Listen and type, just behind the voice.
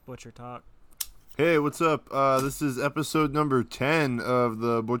Butcher Talk. Hey, what's up? This is episode number 10 of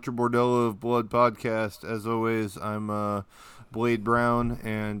the Butcher Bordello of Blood podcast. As always, I'm Blade Brown,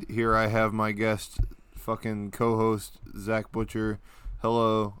 and here I have my guest, fucking co-host, Zach Butcher.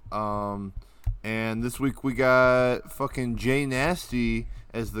 Hello. And this week we got fucking Jay Nasty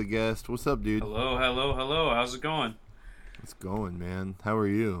as the guest. What's up, dude? Hello. How's it going? It's going, man. How are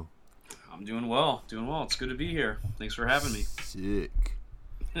you? I'm doing well. It's good to be here. Thanks for having me. Sick.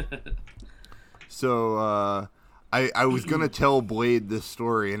 So, I was going to tell Blade this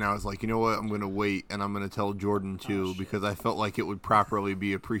story, and I was like, you know what? I'm going to wait, and I'm going to tell Jordan, too, because I felt like it would properly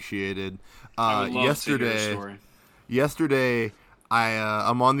be appreciated. I would love to hear the story. Yesterday,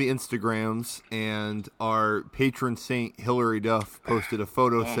 I'm on the Instagrams, and our patron saint, Hillary Duff, posted a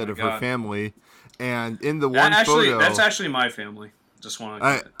photo set of her family, and in the photo... That's actually my family. Just want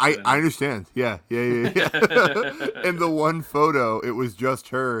to... I understand. Yeah. In the one photo, it was just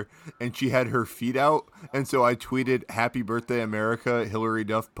her, and she had her feet out, and so I tweeted, "Happy birthday, America, Hillary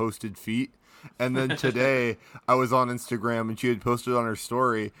Duff posted feet." And then today, I was on Instagram, and she had posted on her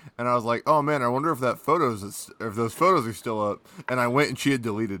story, and I was like, oh man, I wonder if those photos are still up. And I went, and she had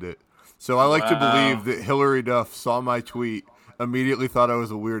deleted it. So I like to believe that Hillary Duff saw my tweet, immediately thought I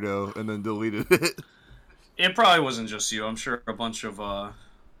was a weirdo, and then deleted it. It probably wasn't just you. I'm sure a bunch of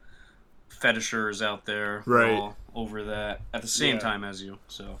fetishers out there were all over that at the same time as you.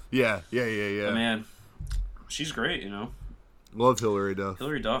 So Yeah. But man, she's great, you know. Love Hillary Duff.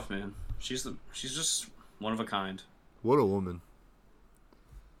 Hillary Duff, man. She's just one of a kind. What a woman.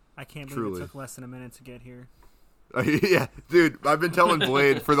 I can't believe it took less than a minute to get here. Yeah, dude, I've been telling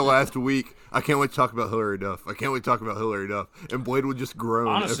Blade for the last week, I can't wait to talk about Hillary Duff. And Blade would just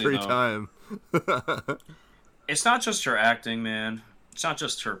groan every time. It's not just her acting, man. It's not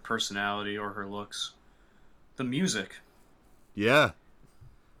just her personality or her looks. The music. Yeah,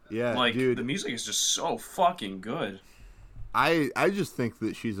 dude. The music is just so fucking good. I just think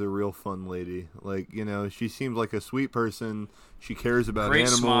that she's a real fun lady. Like, you know, she seems like a sweet person. She cares about Great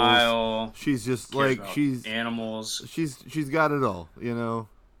animals. Smile. She's just like animals. She's got it all, you know.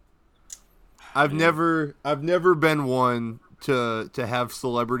 I've never been one to have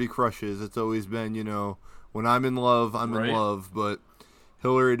celebrity crushes. It's always been, you know, when I'm in love, I'm in love, but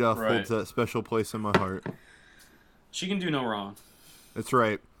Hillary Duff holds that special place in my heart. She can do no wrong. That's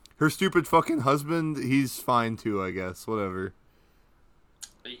right. Her stupid fucking husband, he's fine too, I guess. Whatever.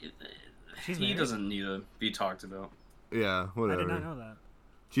 He doesn't need to be talked about. Yeah, whatever. I did not know that.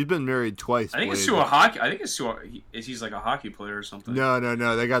 She's been married twice. I think it's to a hockey. I think it's to he's like a hockey player or something.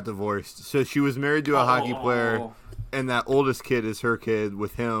 No. They got divorced. So she was married to a hockey player, and that oldest kid is her kid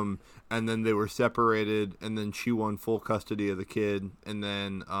with him. And then they were separated, and then she won full custody of the kid. And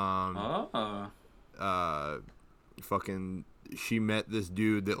then, fucking, she met this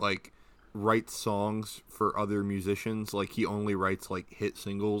dude that like writes songs for other musicians. Like he only writes like hit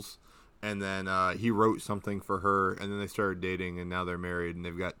singles. And then he wrote something for her, and then they started dating, and now they're married, and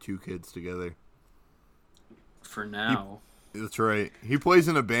they've got 2 kids together. For now. That's right. He plays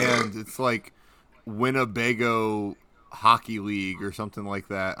in a band. It's like Winnebago Hockey League or something like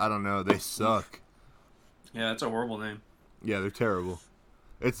that. I don't know. They suck. Yeah, that's a horrible name. Yeah, they're terrible.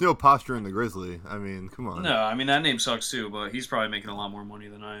 It's no Posture in the Grizzly. I mean, come on. No, I mean, that name sucks too, but he's probably making a lot more money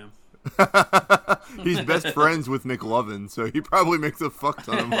than I am. He's best friends with McLovin, so he probably makes a fuck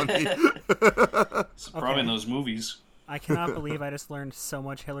ton of money. Probably in those movies. I cannot believe I just learned so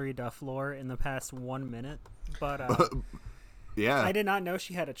much Hillary Duff lore in the past 1 minute. But yeah, I did not know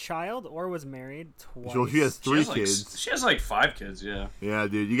she had a child or was married twice. So she has 3 kids. She has like 5 kids. Yeah. Yeah,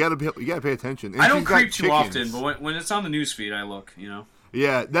 dude, you gotta pay attention. And I don't creep too often, but when it's on the newsfeed, I look. You know.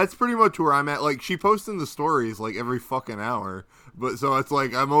 Yeah, that's pretty much where I'm at. Like, she posts in the stories, like, every fucking hour. But, so it's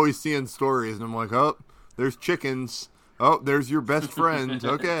like, I'm always seeing stories, and I'm like, oh, there's chickens. Oh, there's your best friend.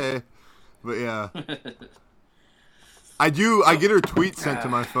 Okay. But, yeah. I get her tweets sent to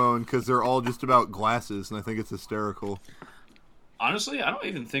my phone, because they're all just about glasses, and I think it's hysterical. Honestly, I don't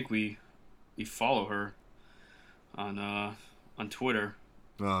even think we follow her on Twitter.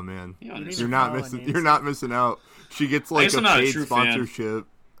 Oh man, you're not missing out. She gets like a paid sponsorship.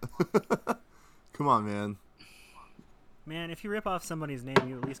 Come on, man. Man, if you rip off somebody's name,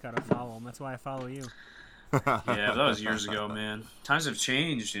 you at least gotta follow them. That's why I follow you. Yeah, that was years ago, man. Times have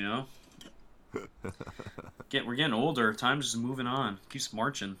changed, you know. We're getting older. Time's just moving on. Keeps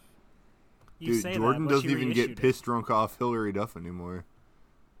marching. Dude, Jordan doesn't even get pissed drunk off Hillary Duff anymore.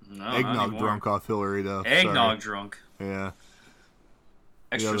 No, eggnog drunk off Hillary Duff. Eggnog drunk. Yeah.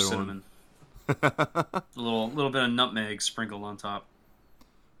 Extra cinnamon. A little bit of nutmeg sprinkled on top.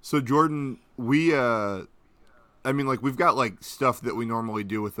 So Jordan, we I mean, like, we've got like stuff that we normally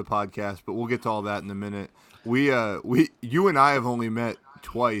do with the podcast, but we'll get to all that in a minute. You and I have only met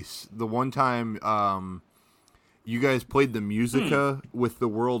twice. The one time, you guys played the Musica with The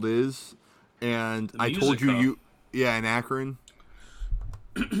World Is, and I told you, in Akron.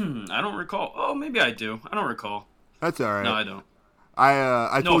 I don't recall. Oh, maybe I do. I don't recall. That's all right. No, I don't.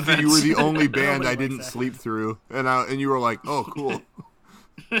 I No told you were offense. the only band I Nobody didn't likes that. sleep through, and you were like, "Oh, cool."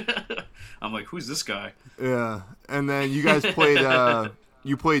 I'm like, who's this guy? Yeah, and then you guys played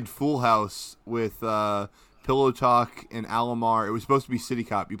Full House with Pillow Talk and Alomar. It was supposed to be City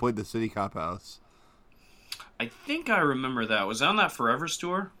Cop. You played the City Cop house. I think I remember that. Was that on that Forever's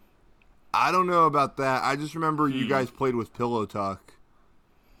tour? I don't know about that. I just remember you guys played with Pillow Talk.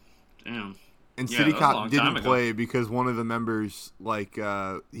 Damn. And Yeah, City that was a Cop long didn't time ago. play because one of the members, like,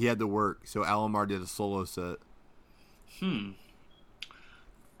 he had to work, so Alomar did a solo set.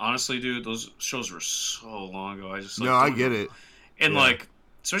 Honestly, dude, those shows were so long ago. I just like, No, I don't get know. it. And Yeah. like,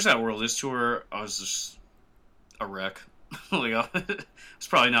 especially that World Is tour, I was just a wreck. Like, I was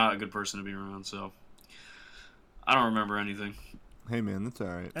probably not a good person to be around. So I don't remember anything. Hey, man, that's all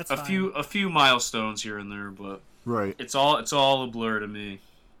right. That's A fine. few milestones here and there, but Right. it's all a blur to me.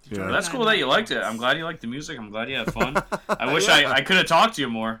 Yeah. But that's cool that you liked it. I'm glad you liked the music. I'm glad you had fun. I wish I could have talked to you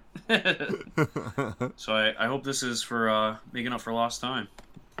more. So I hope this is for making up for lost time.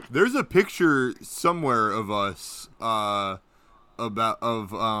 There's a picture somewhere of us I'm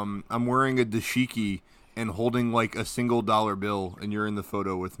wearing a dashiki and holding like a $1 bill, and you're in the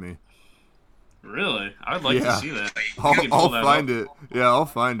photo with me. Really? I would like Yeah. to see that. You can I'll pull that find up. it. Yeah, I'll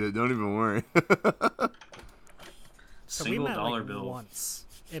find it. Don't even worry. So we Single met dollar like bill. once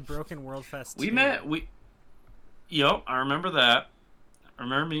at Broken World Fest. We 2. met. Yep, I remember that. I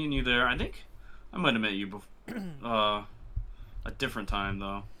remember meeting you there. I think I might have met you before. A different time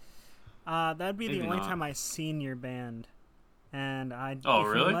though. That'd be Maybe the only not. time I seen your band, and Oh,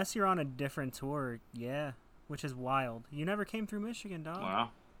 really? Unless you're on a different tour, yeah, which is wild. You never came through Michigan, dog. Wow.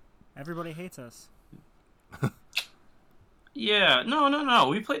 Everybody hates us. Yeah. No.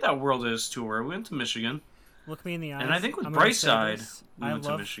 We played that World Is tour. We went to Michigan. Look me in the eyes. And I think with I'm gonna say Brightside, this. we I went to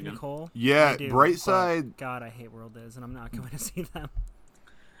love Michigan. Nicole. Yeah, I do, Brightside- but God, I hate World Is, and I'm not going to see them.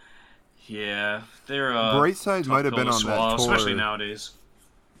 Yeah, they're Brightside tough might have pill been to on swallow, that tour. especially nowadays.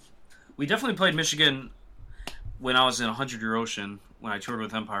 We definitely played Michigan when I was in 100 Year Ocean when I toured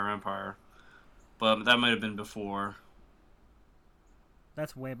with Empire, but that might have been before.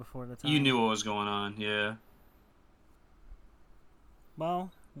 That's way before the time. You knew what was going on, yeah.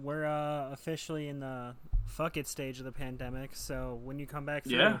 Well, we're officially in the fuck it stage of the pandemic, so when you come back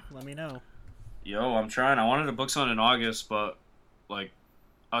through, Yeah. let me know. Yo, I'm trying. I wanted to book something in August, but like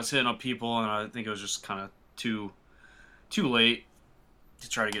I was hitting up people, and I think it was just kind of too late to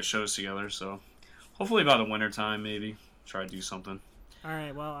try to get shows together. So hopefully by the winter time, maybe try to do something. All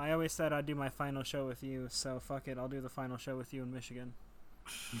right, well, I always said I'd do my final show with you, so fuck it, I'll do the final show with you in Michigan.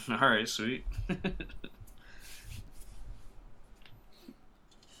 All right, sweet.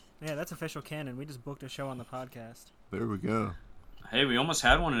 Yeah, that's official canon. We just booked a show on the podcast. There we go. Hey, we almost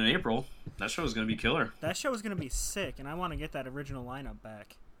had one in April. That show was gonna be killer. That show is going to be sick, and I want to get that original lineup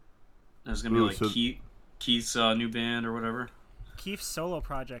back. It was gonna be Ooh, like so- Keith's new band or whatever. Keith's solo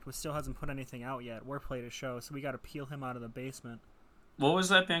project, which still hasn't put anything out yet, we're played a show, so we got to peel him out of the basement. What was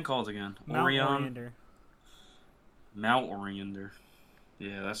that band called again? Mount Orion? Oriander. Mount Oriander.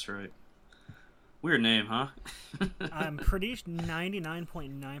 Yeah, that's right. Weird name, huh? I'm pretty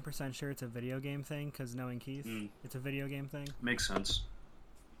 99.9% sure it's a video game thing, because knowing Keith, it's a video game thing. Makes sense.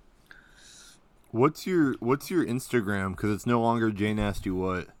 What's your Instagram? Because it's no longer J Nasty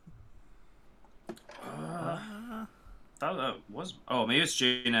What. Thought that was. Oh, maybe it's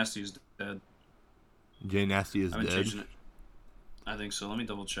Jay Nasty's dead. J Nasty is I've been dead. changing it. I think so. Let me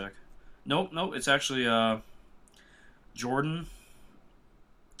double check. Nope. It's actually Jordan.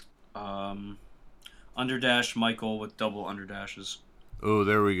 Underdash Michael with double underdashes. Oh,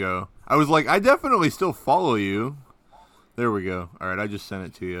 there we go. I was like, I definitely still follow you. There we go. All right, I just sent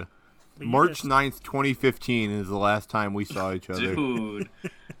it to you. But you March just- 9th, 2015 is the last time we saw each other. Dude.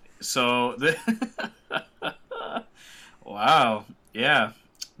 So wow. Yeah.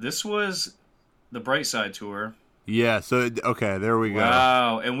 This was the Brightside tour. Yeah, so, okay, there we go.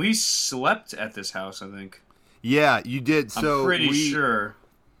 Wow. And we slept at this house, I think. Yeah, you did. I'm So pretty sure.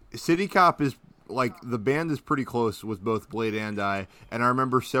 City Cop is, like, the band is pretty close with both Blade and I, and I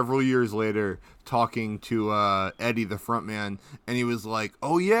remember several years later talking to Eddie, the frontman, and he was like,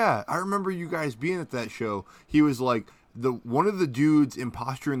 oh yeah, I remember you guys being at that show. He was like, one of the dudes in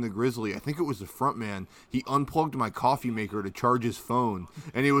Posture and the Grizzly, I think it was the front man, he unplugged my coffee maker to charge his phone,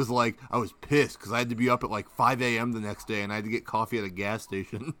 and he was like, I was pissed because I had to be up at like 5 a.m. the next day, and I had to get coffee at a gas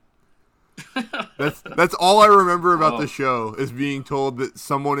station. That's all I remember about the show, is being told that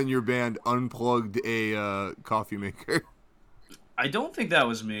someone in your band unplugged a coffee maker. I don't think that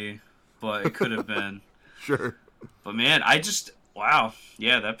was me, but it could have been. Sure. But man, wow.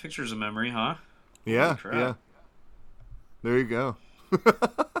 Yeah, that picture's a memory, huh? Yeah, yeah. There you go.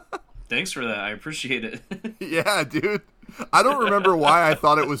 Thanks for that. I appreciate it. Yeah, dude. I don't remember why I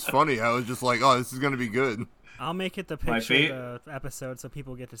thought it was funny. I was just like, oh, this is going to be good. I'll make it the picture of the episode so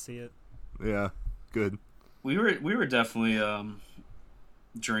people get to see it. Yeah, good. We were definitely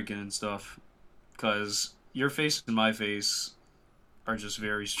drinking and stuff, because your face and my face are just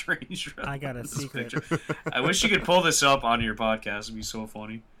very strange. I got a secret. I wish you could pull this up on your podcast. It'd be so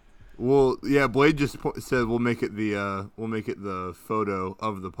funny. Well, yeah, Blade just said we'll make it the photo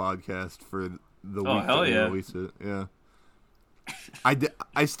of the podcast for the week that we release it. Yeah.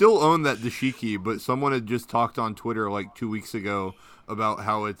 I still own that dashiki, but someone had just talked on Twitter like 2 weeks ago about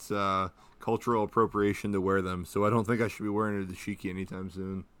how it's cultural appropriation to wear them, so I don't think I should be wearing a dashiki anytime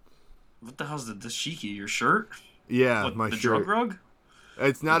soon. What the hell's the dashiki? Your shirt? Yeah, my the shirt. Drug rug?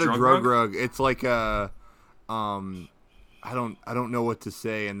 It's not a drug rug. It's like a I don't know what to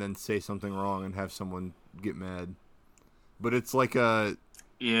say and then say something wrong and have someone get mad. But it's like a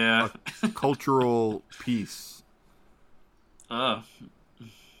cultural piece. Oh.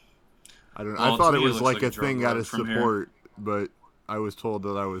 I don't know. Well, I thought it was like a thing out of support, but I was told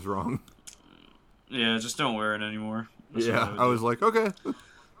that I was wrong. Yeah, just don't wear it anymore. That's I was like, okay.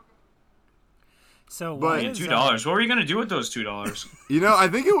 So, but $2. What were you gonna do with those $2? You know, I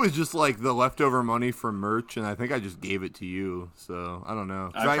think it was just like the leftover money from merch, and I think I just gave it to you. So I don't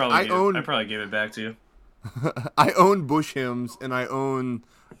know. I probably gave it back to you. I own Bush Hymns, and I own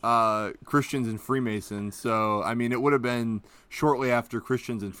Christians and Freemasons. So I mean, it would have been shortly after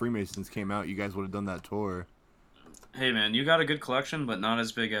Christians and Freemasons came out. You guys would have done that tour. Hey man, you got a good collection, but not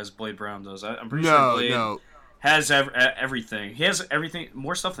as big as Blade Brown does. I'm pretty sure Blade has everything. He has everything,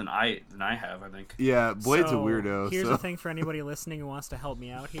 more stuff than I have, I think. Yeah, Blade's a weirdo. Here's the thing for anybody listening who wants to help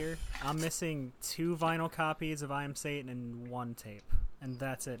me out here. I'm missing 2 vinyl copies of I Am Satan and 1 tape. And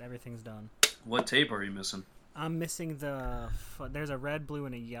that's it. Everything's done. What tape are you missing? I'm missing there's a red, blue,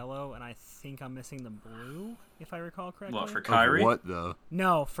 and a yellow, and I think I'm missing the blue, if I recall correctly. What, for Kyrie? What, though?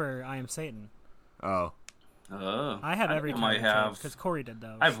 No, for I Am Satan. Oh. I have every Kyrie tape, because Corey did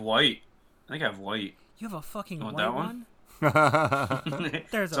those. I have white. I think I have white. You have a fucking white one?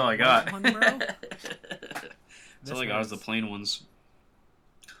 There's That's all I got. One, bro. That's all I got is the plain ones.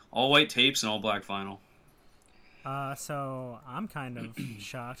 All white tapes and all black vinyl. So I'm kind of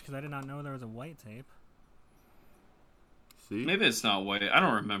shocked because I did not know there was a white tape. See? Maybe it's not white. I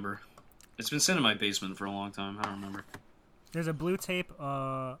don't remember. It's been sitting in my basement for a long time. I don't remember. There's a blue tape,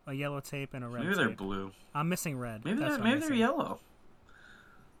 a yellow tape, and a red tape. Maybe they're blue. I'm missing red. Maybe they're yellow.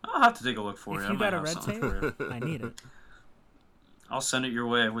 I'll have to take a look for you. If you got a red tape, I need it. I'll send it your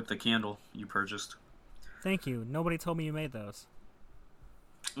way with the candle you purchased. Thank you. Nobody told me you made those.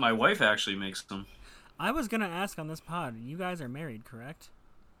 My wife actually makes them. I was going to ask on this pod, you guys are married, correct?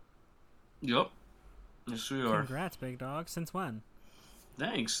 Yep. Yes, we are. Congrats, big dog. Since when?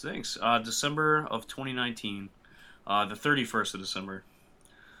 Thanks. December of 2019. The 31st of December.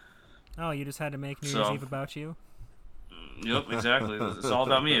 Oh, you just had to make New Year's Eve about you? Yep, exactly. It's all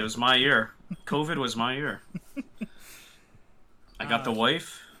about me. It was my year. COVID was my year. I got the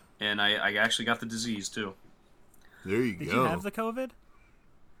wife, and I actually got the disease, too. There you go. Did you have the COVID?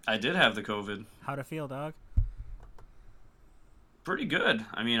 I did have the COVID. How'd it feel, dog? Pretty good.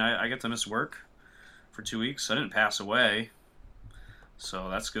 I mean, I got to miss work for 2 weeks. I didn't pass away, so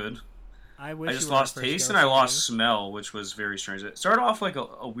that's good. I just lost taste and I lost smell, which was very strange. It started off like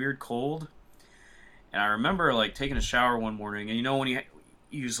a weird cold, and I remember like taking a shower one morning, and you know when you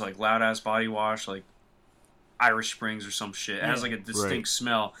use like loud ass body wash, like Irish Springs or some shit, it has like a distinct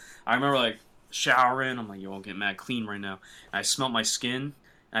smell. I remember like showering, I'm like, yo, I'll get mad clean right now. And I smelled my skin,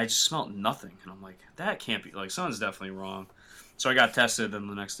 and I just smelled nothing, and I'm like, that can't be, like, something's definitely wrong. So I got tested, and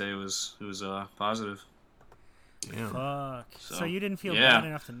the next day it was positive. Damn. Fuck. So you didn't feel bad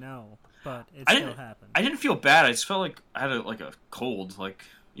enough to know, but it still happened. I didn't feel bad. I just felt like I had a cold. Like,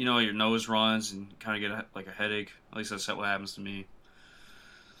 you know, your nose runs and kind of get a headache. At least that's what happens to me.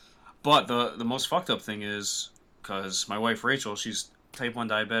 But the most fucked up thing is, because my wife Rachel, she's type 1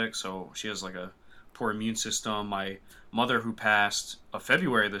 diabetic, so she has like a poor immune system. My mother, who passed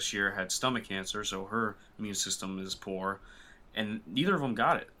February this year, had stomach cancer, so her immune system is poor. And neither of them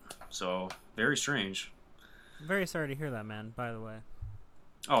got it. So, very strange. Very sorry to hear that, man. By the way.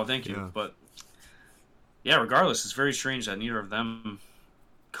 Oh, thank you. Yeah. But yeah, regardless, it's very strange that neither of them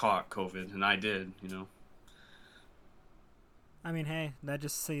caught COVID, and I did. You know. I mean, hey, that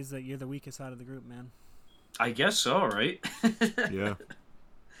just says that you're the weakest out of the group, man. I guess so, right? Yeah.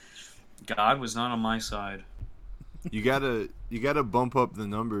 God was not on my side. You gotta bump up the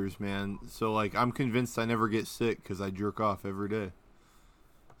numbers, man. So like, I'm convinced I never get sick because I jerk off every day.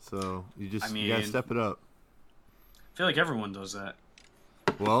 So you I gotta mean- step it up. I feel like everyone does that.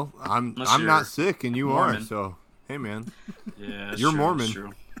 Well, I'm Unless not you're sick and you Mormon. are. So hey, man. Yeah, that's You're true, Mormon. That's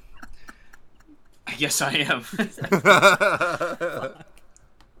true. Yes, I am.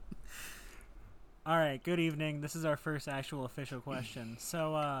 All right, good evening. This is our first actual official question.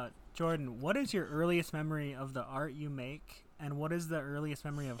 So, Jordan, what is your earliest memory of the art you make, and what is the earliest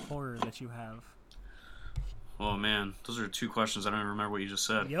memory of horror that you have? Oh man, those are two questions. I don't even remember what you just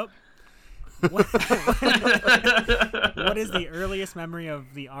said. Yep. What is the earliest memory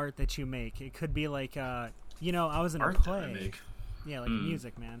of the art that you make? It could be like, I was in a Art that I play. make. Yeah, like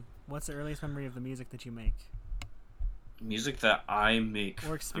music, man. What's the earliest memory of the music that you make? Music that I make. Or I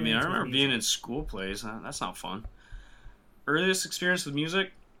mean, experience I with remember music. being in school plays. That's not fun. Earliest experience with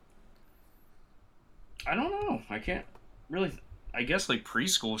music? I don't know. I can't really. I guess like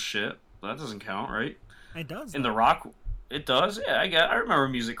preschool shit. That doesn't count, right? It does. In the though. rock, it does. Yeah, I remember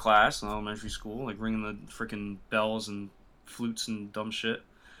music class in elementary school, like ringing the freaking bells and flutes and dumb shit.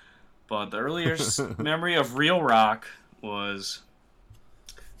 But the earliest memory of real rock was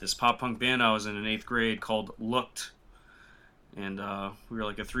this pop punk band I was in 8th grade called Looked, and we were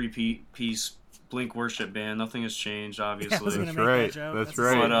like a three-piece Blink worship band. Nothing has changed, Yeah, I was obviously. gonna That's make right. that joke. That's the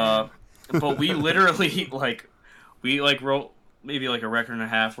right. same But we literally wrote maybe like a record and a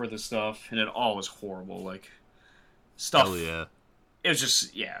half worth of stuff, and it all was horrible. Like stuff. Hell yeah. It was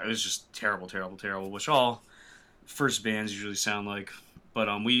just terrible, which all first bands usually sound like. But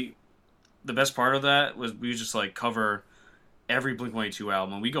the best part of that was we would just like cover every Blink-182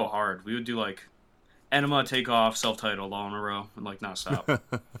 album, and we go hard. We would do like Enema, Take Off, Self-Titled all in a row, and like not stop.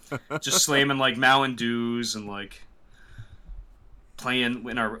 Just slamming like Mountain Dews and like playing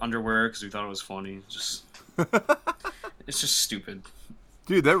in our underwear because we thought it was funny. It's just stupid.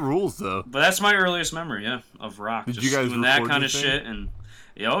 Dude, that rules though. But that's my earliest memory, yeah, of rock. Did just you guys doing that record kind of anything? shit, and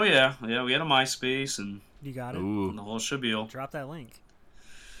oh yeah, we had a MySpace and You got it. Ooh. the whole shabil. Drop that link.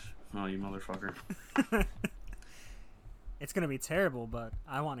 Oh, you motherfucker! It's gonna be terrible, but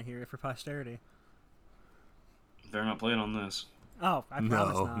I want to hear it for posterity. They're not playing on this. Oh, I promise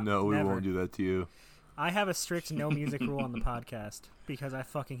not. No, we Never. won't do that to you. I have a strict no music rule on the podcast because I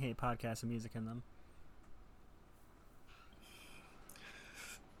fucking hate podcasts and music in them.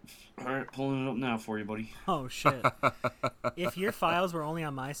 All right, pulling it up now for you, buddy. Oh shit! If your files were only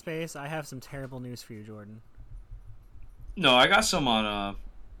on MySpace, I have some terrible news for you, Jordan. No, I got some on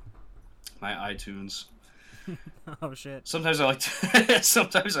my iTunes. Oh shit! Sometimes I like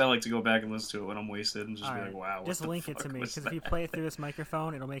to go back and listen to it when I'm wasted and just All be right, like, wow. just what the link it to fuck me was because if you that? play it through this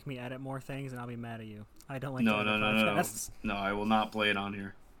microphone, it'll make me edit more things, and I'll be mad at you. I don't like No, to edit no, podcasts. no. I will not play it on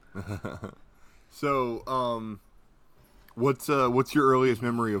here. So, what's your earliest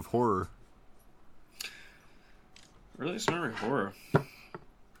memory of horror? Earliest memory of horror,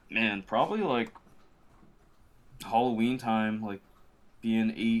 man, probably like Halloween time, like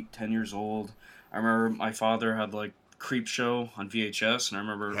being 8-10 years old. I remember my father had like Creep Show on VHS, and I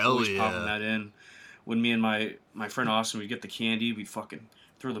remember Hell always yeah. popping that in. When me and my friend Austin would get the candy, we'd fucking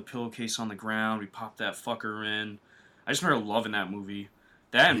throw the pillowcase on the ground, we'd pop that fucker in. I just remember loving that movie.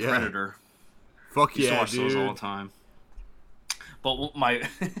 That and Yeah. Predator. Fuck Used to yeah, watch those all the dude. time. But my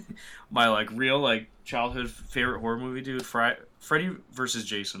my like real like childhood favorite horror movie, dude, Freddy versus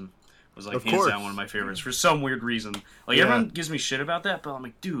Jason was like Of hands course. down one of my favorites for some weird reason. Like Yeah. everyone gives me shit about that, but I'm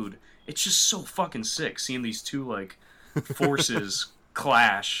like, dude, it's just so fucking sick seeing these two like forces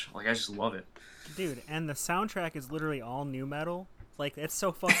clash. Like I just love it. Dude, and the soundtrack is literally all new metal. Like it's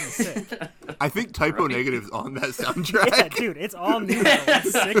so fucking sick. I think Typo Right. Negative's on that soundtrack. Yeah, dude, it's all new metal.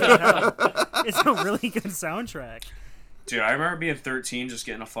 It's sick as hell. It's a really good soundtrack. Dude, I remember being 13, just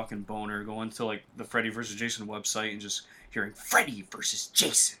getting a fucking boner, going to like the Freddy vs. Jason website and just hearing Freddy vs.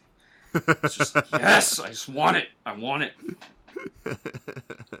 Jason. It's just yes, I just want it. I want it.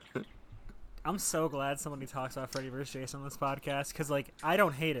 I'm so glad somebody talks about Freddy vs. Jason on this podcast because, like, I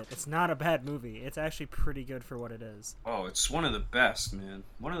don't hate it. It's not a bad movie. It's actually pretty good for what it is. Oh, it's one of the best, man.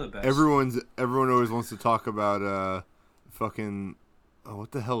 One of the best. Everyone always wants to talk about fucking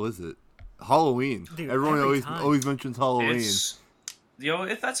what the hell is it? Halloween. Dude, Everyone every time. always mentions Halloween. It's,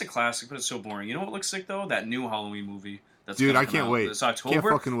 if that's a classic, but it's so boring. You know what looks sick though? That new Halloween movie, That's Dude, gonna I come can't out wait. this October.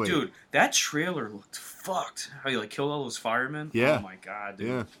 Can't fucking wait. Dude, that trailer looked fucked. How you like killed all those firemen? Yeah. Oh my god, dude.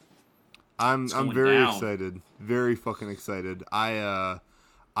 Yeah. I'm going very down. excited. Very fucking excited. I'm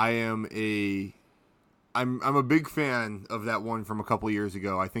a big fan of that one from a couple years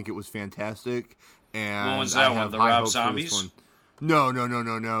ago. I think it was fantastic. And What was that I one? have The high Rob hopes for this Zombies? one. No.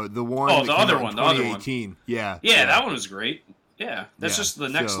 The one. Oh, that the came other out in one, the other one. 2018. Yeah. Yeah, that one was great. Yeah, that's Yeah, just the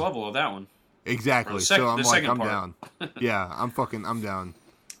next so- level of that one. Exactly. Or So I'm the like, second I'm part. down. Yeah, I'm down.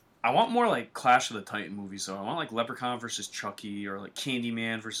 I want more like Clash of the Titan movies though. I want like Leprechaun versus Chucky or like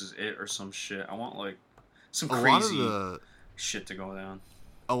Candyman versus It or some shit. I want like some A lot of crazy the shit to go down.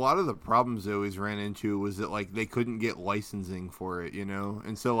 a lot of the problems they always ran into was that like they couldn't get licensing for it,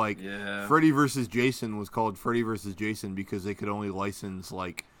 and so like Yeah. Freddy vs. Jason was called Freddy vs. Jason because they could only license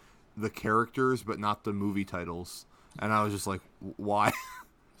like the characters but not the movie titles, and I was just like, why?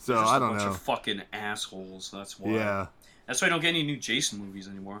 So They're just I a don't bunch know. of fucking assholes. That's why. Yeah. That's why I don't get any new Jason movies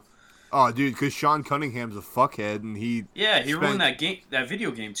anymore. Oh, dude, because Sean Cunningham's a fuckhead, and he Yeah, spent- ruined that video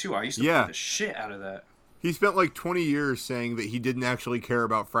game too. I used to Yeah. play the shit out of that. He spent like 20 years saying that he didn't actually care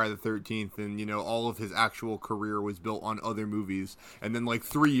about Friday the 13th, and all of his actual career was built on other movies. And then like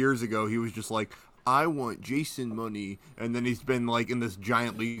 3 years ago, he was just like, I want Jason money. And then he's been like in this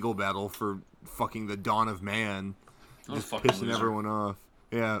giant legal battle for fucking the dawn of man, What a just fucking pissing loser. everyone off.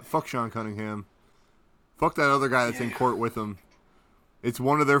 Yeah, fuck Sean Cunningham. Fuck that other guy that's in court with him. It's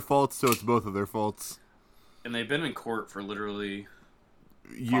one of their faults, so it's both of their faults. And they've been in court for literally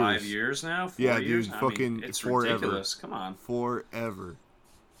Years. 5 years now. 4 Yeah, years. dude, I fucking mean, it's forever. ridiculous. Come on. Forever.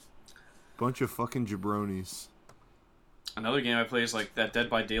 Bunch of fucking jabronis. Another game I play is like that Dead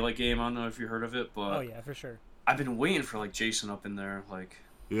by Daylight game. I don't know if you heard of it, but Oh yeah, for sure. I've been waiting for like Jason up in there. Like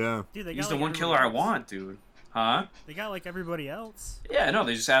Yeah. Dude, they he's got the like one killer everybody I else. want, dude. Huh? They got like everybody else. Yeah, no,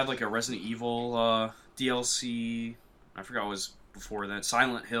 they just added like a Resident Evil DLC. I forgot what was before that.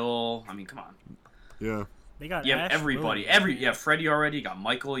 Silent Hill. I mean, come on. Yeah. They got You have Ash everybody. Williams. Freddy already. You got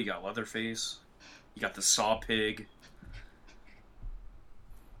Michael. You got Leatherface. You got the Saw Pig.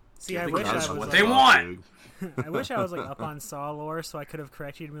 See, Yeah, I they wish got I us was what like, they want. I wish I was like up on Saw lore so I could have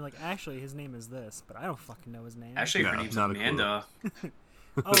corrected you and be like, actually, his name is this, but I don't fucking know his name. Actually, her No, name's not a clue. Amanda.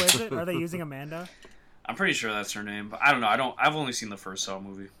 Oh, is it? Are they using Amanda? I'm pretty sure that's her name, but I don't know. I've only seen the first Saw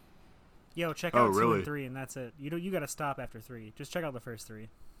movie. Yo, check Oh, out 2 really? and 3, and that's it. You got to stop after 3. Just check out the first 3.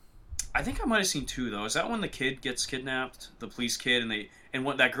 I think I might have seen 2 though. Is that when the kid gets kidnapped, the police kid, and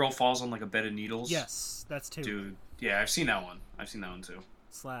what that girl falls on like a bed of needles? Yes, that's 2. Dude, yeah, I've seen that one. I've seen that one too.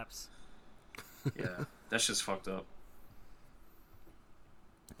 Slaps. Yeah, that's just fucked up.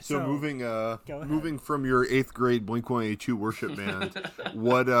 So moving ahead. moving from your 8th grade Blink-182 worship band,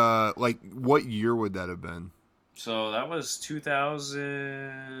 what year would that have been? So that was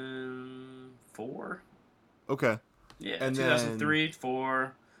 2004. Okay. Yeah, And 2003,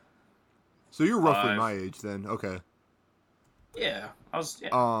 4. So you're roughly 5. my age then. Okay. Yeah, I was.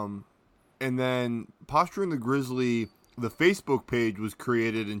 Yeah. And then Posture and the Grizzly, the Facebook page was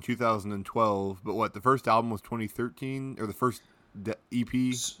created in 2012, but what, the first album was 2013 or the first EP?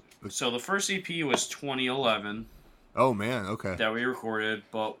 So the first EP was 2011 Oh man, okay. that we recorded,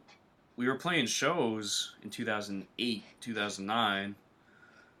 but we were playing shows in 2008, 2009,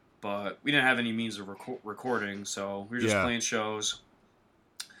 but we didn't have any means of recording, so we were just Yeah. playing shows.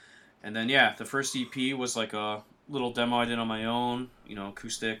 And then, yeah, the first EP was like a little demo I did on my own,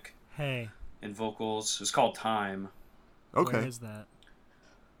 acoustic Hey, and vocals. It's called Time. where Okay. is that?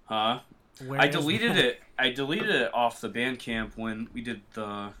 Huh? Where I is deleted that? it. I deleted it off the Bandcamp when we did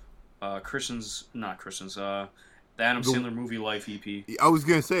the the Adam Sandler movie Life EP. I was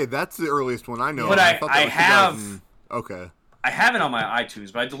gonna say that's the earliest one I know. But of. I thought that was have- 2000 Okay. I have it on my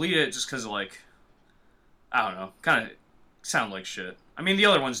iTunes, but I deleted it just because, I don't know, kind of sound like shit. I mean, the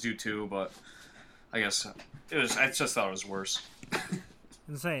other ones do too, but I guess I just thought it was worse.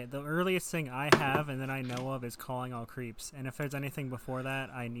 And say the earliest thing I have and that I know of is Calling All Creeps, and if there's anything before that,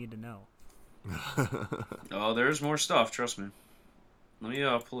 I need to know. Oh, there's more stuff. Trust me. Let me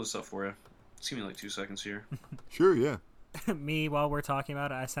pull this up for you. Just give me like 2 seconds here. Sure, yeah. Me, while we're talking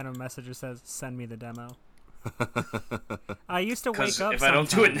about it, I sent him a message that says, "Send me the demo." I used to Because wake up. if I don't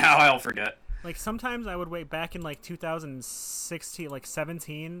do it sometimes- now, I'll forget. Like sometimes I would wait back in like 2016, like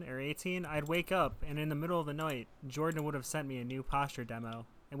 17 or 18. I'd wake up and in the middle of the night, Jordan would have sent me a new Posture demo,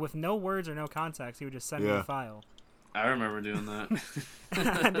 and with no words or no context, he would just send me Yeah. a file. I remember doing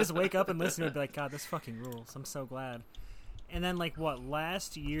that. I'd just wake up and listen and be like, God, this fucking rules. I'm so glad. And then like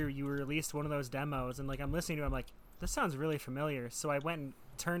last year you released one of those demos, and like I'm listening to it, I'm like, this sounds really familiar. So I went and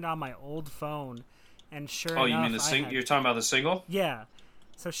turned on my old phone, and sure Oh, enough, you mean the I single? had- You're talking about the single? Yeah.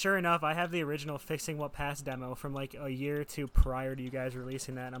 So sure enough, I have the original Fixing What Passed demo from like a year or two prior to you guys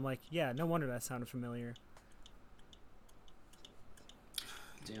releasing that, and I'm like, yeah, no wonder that sounded familiar.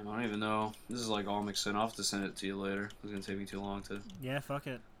 Damn, I don't even know. This is like all mixed in. I'll have to send it to you later. It's gonna take me too long to Yeah, fuck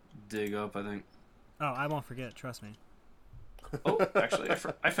it. dig up, I think. Oh, I won't forget. Trust me. Oh, actually,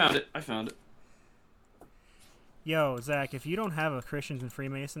 I found it. Yo, Zach, if you don't have a Christians and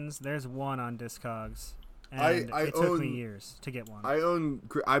Freemasons, there's one on Discogs, and I it took me own- years to get one.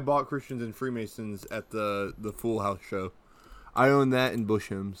 I bought Christians and Freemasons at the Full House show. I own that in Bush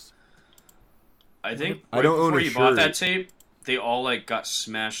Hymns. I think I right don't own before a you bought shirt. that tape, they all like got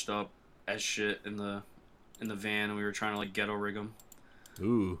smashed up as shit in the van, and we were trying to like ghetto rig them.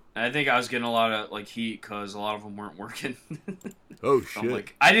 Ooh. And I think I was getting a lot of like heat because a lot of them weren't working. Oh So shit. I'm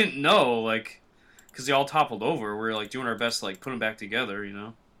like, I didn't know, like, because they all toppled over. We were like doing our best to like put them back together, you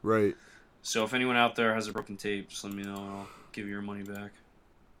know. Right. So if anyone out there has a broken tape, just let me know and I'll give you your money back.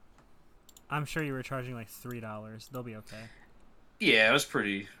 I'm sure you were charging like $3. They'll be okay. Yeah, it was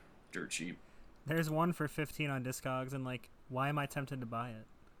pretty dirt cheap. There's one for $15 on Discogs, and like, why am I tempted to buy it?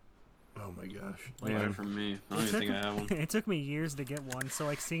 Oh my gosh. Buy it from me. I don't even think I have one. It took me years to get one, so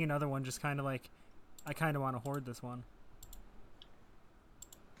like seeing another one just kind of like, I kind of want to hoard this one.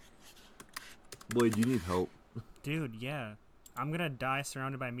 Blade, you need help. Dude, yeah. I'm gonna die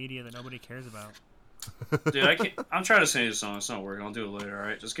surrounded by media that nobody cares about. Dude, I can't. I'm trying to sing this song. It's not working. I'll do it later. All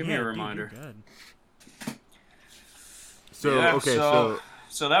right, just give me a Dude, reminder. you're good. So Yeah, okay, so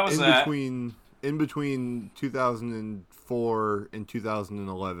so that was in that. between 2004 and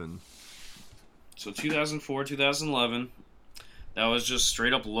 2011. So 2004, 2011. That was just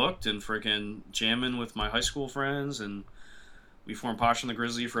straight up looked and freaking jamming with my high school friends, and we formed Posh and the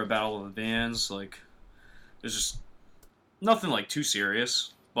Grizzly for a battle of the bands. Like, it was just nothing like too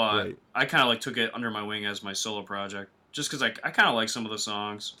serious, but Right. I kind of like took it under my wing as my solo project, just because I kind of like some of the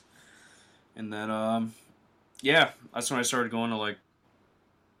songs. And then, yeah, that's when I started going to like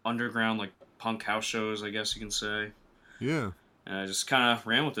underground, like punk house shows, I guess you can say. Yeah. And I just kind of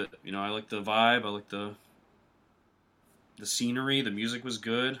ran with it. You know, I like the vibe, I like the scenery, the music was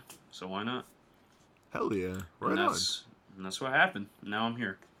good, so why not? Hell yeah. Right and on. that's what happened. Now I'm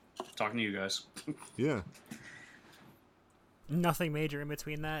here, talking to you guys. Yeah. Nothing major in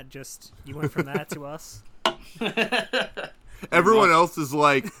between that. Just you went from that to us. Everyone else is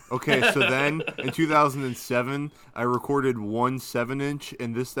like, okay, so then in 2007, I recorded one 7-inch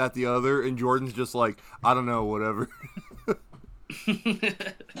and this, that, the other, and Jordan's just like, I don't know, whatever.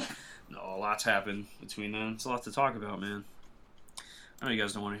 No, a lot's happened between then. It's a lot to talk about, man. I know you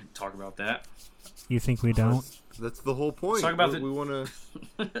guys don't want to talk about that. You think we don't? That's the whole point. Let's talk about we want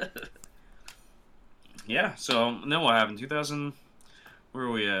to. Yeah, so and then what happened? 2000, where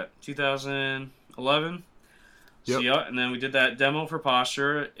were we at? 2011? So, Yep. yeah, and then we did that demo for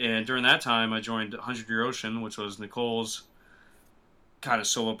Posture, and during that time I joined 100 Year Ocean, which was Nicole's kind of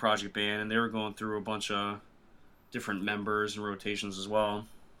solo project band, and they were going through a bunch of different members and rotations as well.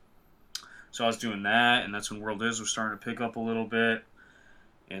 So I was doing that, and that's when World Is was starting to pick up a little bit,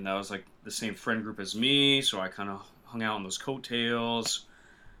 and that was like the same friend group as me, so I kind of hung out on those coattails.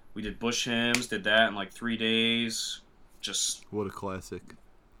 We did Bush Hymns, did that in like 3 days. Just, What a classic.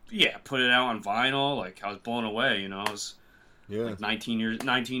 yeah, put it out on vinyl. Like, I was blown away, you know. I was Yeah. like 19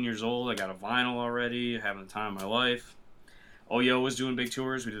 years old. I got a vinyl already, having the time of my life. Oyo was doing big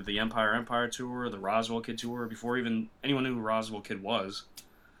tours. We did the Empire tour, the Roswell Kid tour, before even anyone knew who Roswell Kid was.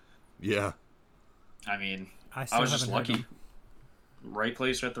 Yeah. I mean, I I was just haven't heard lucky. them. Right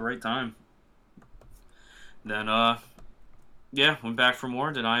place at the right time. Then, yeah, went back for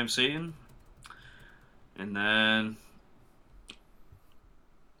more, did I Am Satan. And then,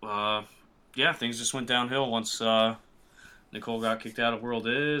 yeah, things just went downhill once Nicole got kicked out of World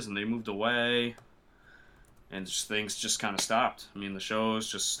Is and they moved away. And just things just kind of stopped. I mean, the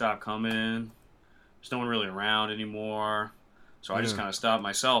shows just stopped coming. There's no one really around anymore. So I just Yeah. kind of stopped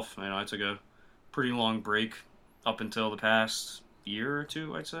myself. You know, I took a pretty long break up until the past year or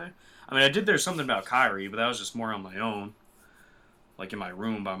two, I'd say. I mean, I did There's Something About Kyrie, but that was just more on my own. Like in my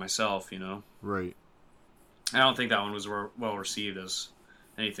room by myself, you know. Right. I don't think that one was well received as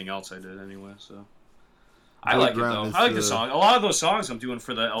anything else I did anyway, so. I like it though. Underground is, I like the song. A lot of those songs I'm doing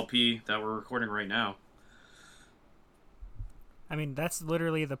for the LP that we're recording right now. I mean, that's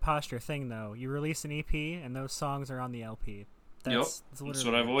literally the Posture thing, though. You release an EP, and those songs are on the LP. That's That's literally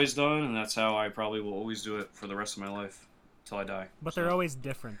what I've it. always done, and that's how I probably will always do it for the rest of my life until I die. But So, they're always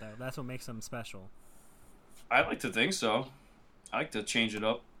different, though. That's what makes them special. I like to think so. I like to change it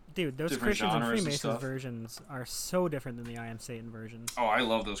up. Dude, those Different Christians and genres and Freemasons stuff. versions are so different than the I Am Satan versions. Oh, I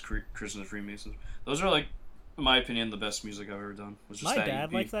love those Christians and Freemasons. Those are like in my opinion, the best music I've ever done was just My that dad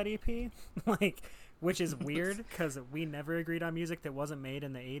EP. likes that EP, like, which is weird because we never agreed on music that wasn't made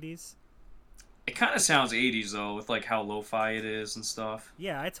in the 80s. It kind of sounds 80s though, with like how lo-fi it is and stuff.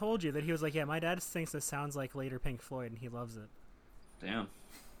 Yeah, I told you that he was like, yeah, my dad thinks this sounds like later Pink Floyd, and he loves it. Damn,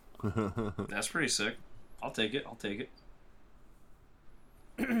 that's pretty sick. I'll take it.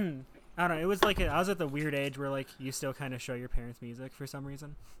 I don't know. It was like I was at the weird age where like you still kind of show your parents music for some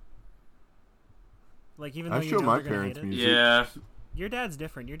reason. Like even though I you show know my they're gonna parents hate it. music. Yeah, Your dad's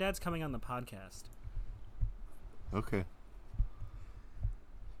different. Your dad's coming on the podcast. Okay.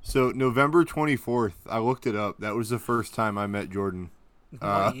 So November 24th, I looked it up. That was the first time I met Jordan.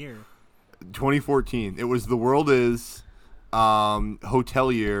 What year? 2014. It was The World Is,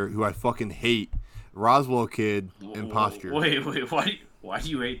 Hotelier, who I fucking hate, Roswell Kid, and Posture. Wait, why do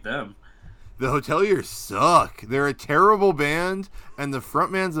you hate them? The Hoteliers suck. They're a terrible band, and the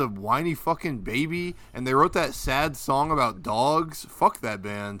frontman's a whiny fucking baby, and they wrote that sad song about dogs. Fuck that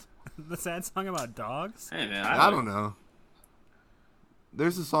band. The sad song about dogs? Hey man, I don't know.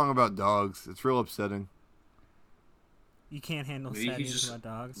 There's a song about dogs. It's real upsetting. You can't handle Maybe sad he news just- about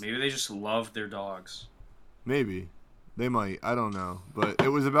dogs. Maybe they just love their dogs. Maybe. They might. I don't know. But it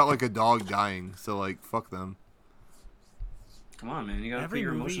was about like a dog dying, so like fuck them. Come on, man, you gotta Every put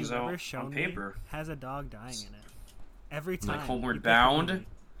your movie emotions you've ever out shown on me paper. has a dog dying in it. Every time. Like Homeward you pick a Bound? movie.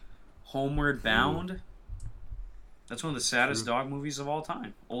 Homeward Bound. That's one of the saddest dog movies of all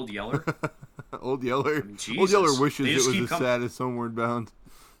time. Old Yeller. Old Yeller. mean, Old Yeller Jesus. wishes They it just was keep as com- sad as Homeward Bound.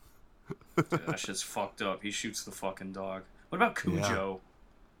 Dude, that shit's fucked up. He shoots the fucking dog. What about Cujo?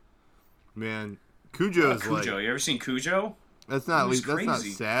 Man, What Cujo's about Cujo? like You ever seen Cujo? that's not It was that's not crazy.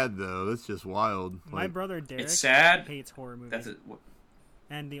 sad though. That's just wild. My Like, brother Derek It's sad. hates horror movies. That's it.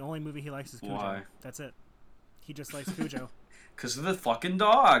 And the only movie he likes is Cujo. Why? That's it. He just likes Cujo. Because of the fucking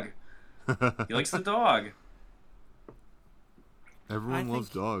dog. He likes the dog. everyone I loves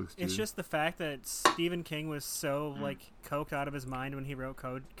think dogs, dude. It's just the fact that Stephen King was so like coked out of his mind when he wrote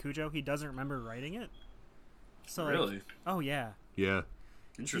Cujo, he doesn't remember writing it. So like, Really? oh yeah, yeah.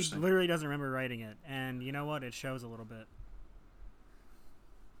 he Interesting. literally doesn't remember writing it, and you know what? It shows a little bit.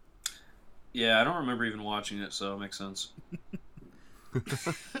 Yeah, I don't remember even watching it, so it makes sense.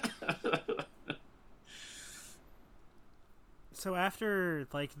 So after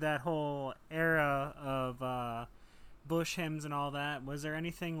like that whole era of Bush hymns and all that, was there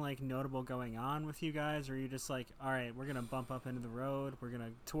anything like notable going on with you guys, or are you just like, all right, we're gonna bump up into the road, we're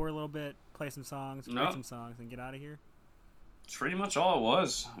gonna tour a little bit, play some songs, No. write some songs, and get out of here? It's pretty much all it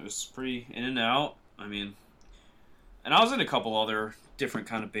was. It was pretty in and out. I mean, and I was in a couple other different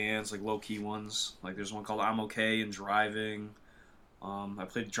kind of bands, like low-key ones. Like there's one called I'm Okay and Driving. I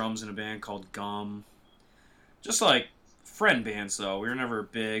played drums in a band called Gum. Just like friend bands, though. We were never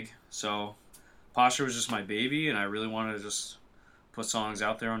big, so Posture was just my baby, and I really wanted to just put songs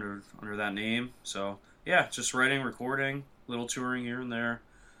out there under that name. So yeah, just writing, recording, little touring here and there.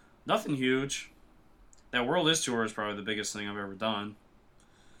 Nothing huge. That World Is tour is probably the biggest thing I've ever done.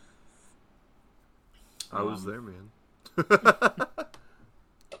 I was Um, there, man.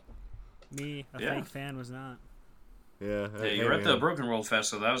 Me, a Yeah. fake fan, was not. Yeah. Yeah, you were at the Broken World Fest,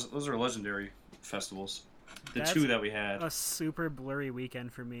 so those are legendary festivals. The That's two that we had. A super blurry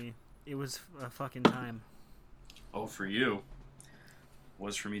weekend for me. It was a fucking time. Oh, for you.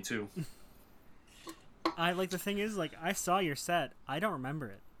 Was for me too. I like the thing is like I saw your set. I don't remember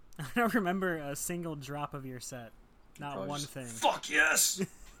it. I don't remember a single drop of your set. Not Probably one just, thing. Fuck yes!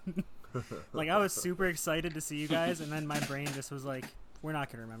 Like I was super excited to see you guys, and then my brain just was like, "We're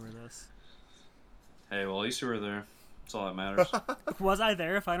not gonna remember this." Hey, well, at least you were there. That's all that matters. Was I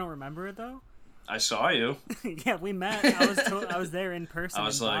there if I don't remember it though? I saw you. Yeah, we met. I was there in person I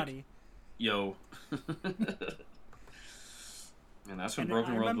was in like- body. Yo. And that's when And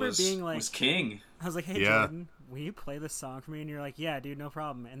Broken I World remember was, being like- was king. I was like, "Hey Yeah. Jordan, will you play this song for me?" And you're like, "Yeah, dude, no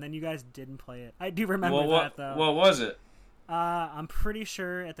problem." And then you guys didn't play it. I do remember Well, that though. what was it? I'm pretty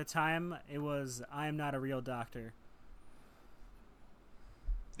sure at the time it was "I Am Not a Real Doctor."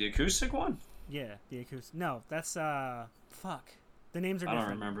 The acoustic one? Yeah, the acoustic. No, that's fuck. The names are I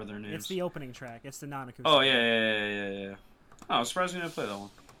different. don't remember their names. It's the opening track. It's the non-acoustic. Oh, yeah. Oh, I'm surprised you didn't play that one.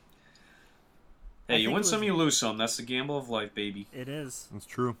 I Hey, you think win it some, was- you lose some. That's the gamble of life, baby. It is. That's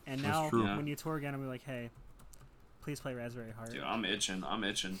true. And That's now true. Yeah. when you tour again, I'm like, hey, please play Raspberry Heart. Dude, I'm itching.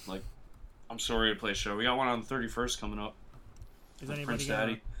 Like, I'm sorry to play a show. We got one on the 31st coming up. Is with anybody Prince gonna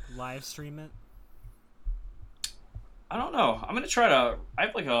Daddy. live stream it? I don't know. I'm gonna try to. I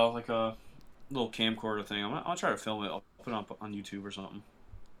have like a little camcorder thing. I'll try to film it. I'll put it up on YouTube or something.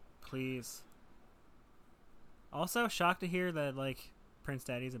 Please. Also, shocked to hear that like Prince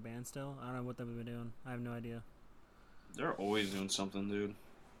Daddy's a band still. I don't know what they've been doing. I have no idea. They're always doing something, dude.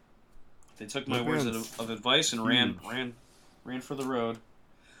 They took my That words band's of advice and ran for the road.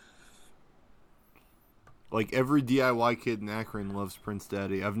 Like every DIY kid in Akron loves Prince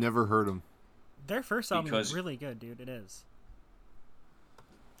Daddy. I've never heard him. Their first album is really good, dude. It is.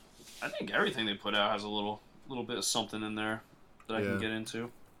 I think everything they put out has a little bit of something in there that I can get into.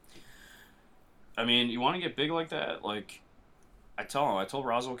 I mean, you want to get big like that? Like, I told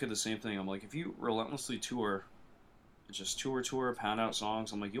Roswell Kid the same thing. I'm like, if you relentlessly tour, just tour, pound out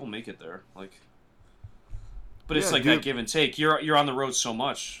songs, I'm like, you'll make it there. Like, but it's like that give and take. You're on the road so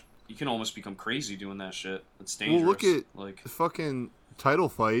much, you can almost become crazy doing that shit. It's dangerous. Well, look at like fucking Title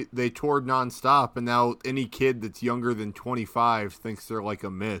Fight. They toured nonstop, and now any kid that's younger than 25 thinks they're like a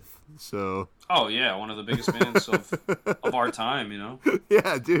myth. So. Oh yeah, one of the biggest bands of our time. You know.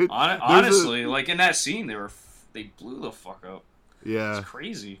 Yeah, dude. Honestly, like in that scene, they blew the fuck up. Yeah, it's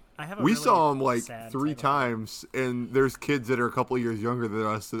crazy. We saw them like 3 times, and there's kids that are a couple years younger than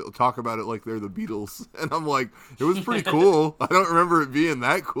us that talk about it like they're the Beatles, and I'm like, it was pretty cool. I don't remember it being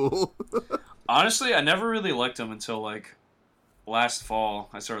that cool. Honestly, I never really liked them until like last fall.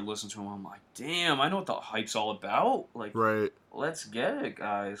 I started listening to them. I'm like, damn, I know what the hype's all about. Like, right? Let's get it,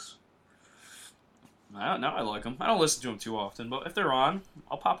 guys. Now I like them. I don't listen to them too often, but if they're on,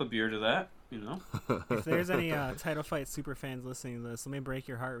 I'll pop a beer to that. You know. If there's any Title Fight super fans listening to this, let me break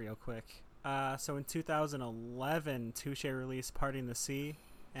your heart real quick. So in 2011, Touche released "Party in the Sea,"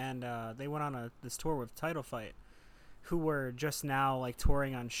 and they went on this tour with Title Fight, who were just now like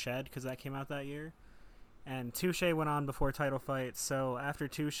touring on Shed because that came out that year. And Touche went on before Title Fight, so after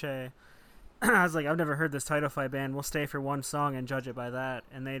Touche, I was like, I've never heard this Title Fight band. We'll stay for one song and judge it by that.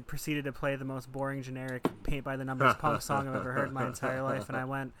 And they proceeded to play the most boring, generic, paint-by-the-numbers punk song I've ever heard in my entire life. And I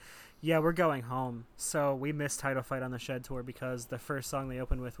went, yeah, we're going home. So we missed Title Fight on the Shed tour because the first song they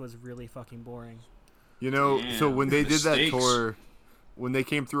opened with was really fucking boring. You know, so when they did that tour, when they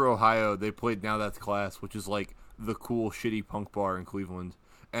came through Ohio, they played Now That's Class, which is like the cool, shitty punk bar in Cleveland.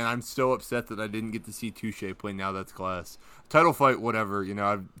 And I'm so upset that I didn't get to see Touche play Now That's Class. Title Fight, whatever. You know,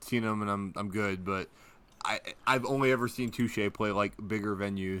 I've seen them and I'm good, but I've only ever seen Touche play like bigger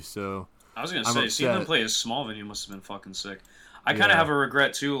venues. So I was gonna say, seeing them play a small venue must have been fucking sick. I kind of have a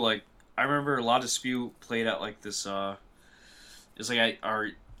regret too. Like I remember La Dispute played at like this. It's like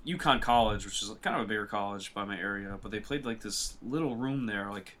our Yukon College, which is kind of a bigger college by my area, but they played like this little room there,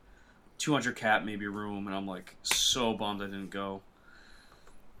 like 200 cap maybe room, and I'm like so bummed I didn't go.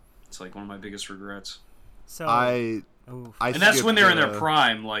 It's like one of my biggest regrets. So and that's when they're in their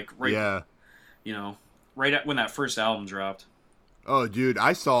prime, like right, you know, right at when that first album dropped. Oh, dude,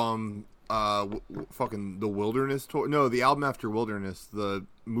 I saw them. Fucking the Wilderness tour. No, the album after Wilderness, the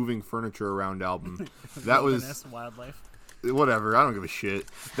Moving Furniture Around album. That was Wildlife. Whatever. I don't give a shit.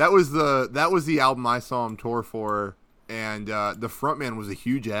 That was the album I saw him tour for, and the frontman was a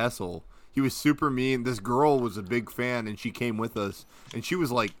huge asshole. He was super mean. This girl was a big fan, and she came with us, and she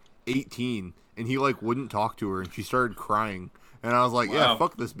was like 18, and he like wouldn't talk to her, and she started crying, and I was like, yeah,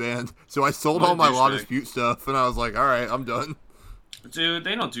 fuck this band. So I sold all my La Dispute stuff, and I was like, all right, I'm done. Dude,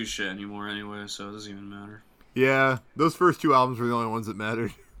 they don't do shit anymore anyway, so it doesn't even matter. Yeah, those first 2 albums were the only ones that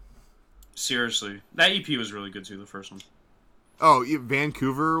mattered. Seriously, that EP was really good too, the first one. Oh,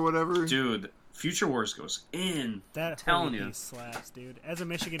 Vancouver or whatever. Dude, Future Wars goes in. That I'm telling you, slaps, dude. As a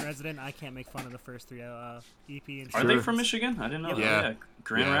Michigan resident, I can't make fun of the first 3 EP. And Are they from Michigan? I didn't know. Yeah. That.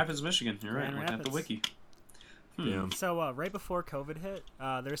 Grand Rapids, Michigan. You're right. Looking at the Rapids. wiki. So right before COVID hit,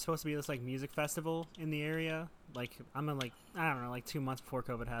 there's supposed to be this like music festival in the area. Like I'm in like I don't know, like 2 months before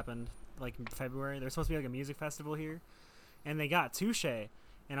COVID happened, like in February. There's supposed to be like a music festival here, and they got Touche,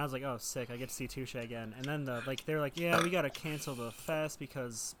 and I was like, oh sick, I get to see Touche again. And then they're like, yeah, we gotta cancel the fest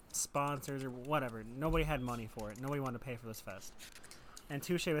because sponsors or whatever. Nobody had money for it. Nobody wanted to pay for this fest. And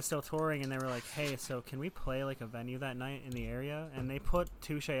Touche was still touring, and they were like, hey, so can we play like a venue that night in the area? And they put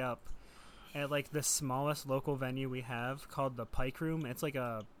Touche up at like the smallest local venue we have called the Pike Room. It's like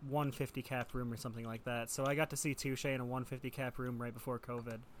a 150 cap room or something like that. So I got to see Touche in a 150 cap room right before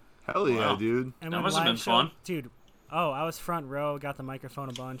COVID. Hell yeah, dude. And that must have been fun. Dude, I was front row, got the microphone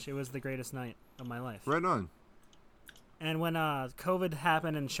a bunch. It was the greatest night of my life. Right on. And when COVID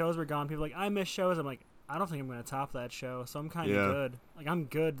happened and shows were gone, people were like, I miss shows. I'm like, I don't think I'm going to top that show. So I'm kind of good. Like, I'm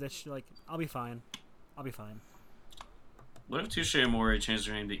good. I'll be fine. I'll be fine. What if Touche Amore changed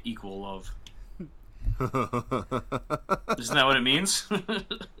their name to Equal Love? Isn't that what it means?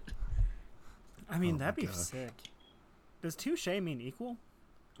 I mean, that'd be sick. Does touche mean equal?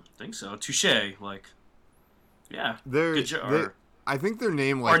 I think so. Touche, like, yeah. Good job. I think their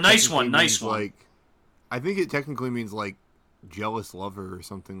name, like, or nice one. Like, I think it technically means like jealous lover or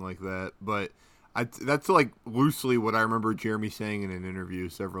something like that. But that's like loosely what I remember Jeremy saying in an interview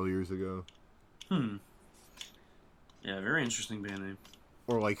several years ago. Yeah, very interesting band name.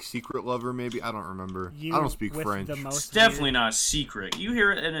 Or like secret lover, maybe. I don't remember. You I don't speak with French. the most It's definitely weird- not secret. You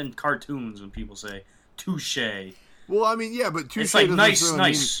hear it in cartoons when people say touche. Well, I mean, yeah, but touche It's like doesn't nice, really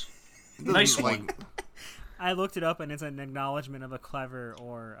nice, mean, it nice doesn't, one. I looked it up, and it's an acknowledgement of a clever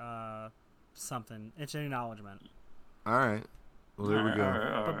or something. It's an acknowledgement. All right. Well, there we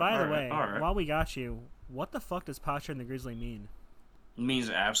go. But by the way, all right. while we got you, what the fuck does Posture and the Grizzly mean? It means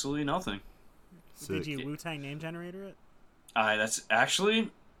absolutely nothing. Did Sick. you Wu-Tang name generator it?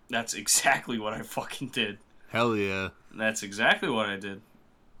 That's exactly what I fucking did. Hell yeah. That's exactly what I did.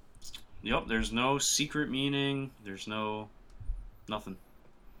 Yep, there's no secret meaning. There's no nothing.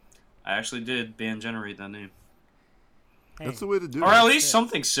 I actually did band generate that name. Hey, That's the way to do Or it. at least shit.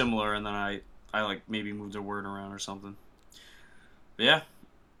 something similar, and then I like maybe moved a word around or something. But yeah.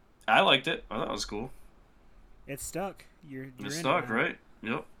 I liked it. I thought it was cool. it's stuck. You're It in stuck, it now. right?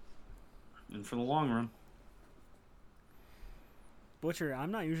 Yep. And for the long run. Butcher, I'm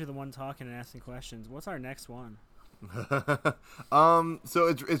not usually the one talking and asking questions. What's our next one? So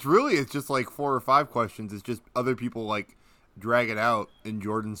it's just like 4 or 5 questions. It's just other people like drag it out, and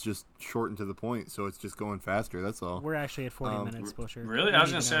Jordan's just short and to the point. So it's just going faster. That's all. We're actually at 40 minutes, Butcher. Really? You I was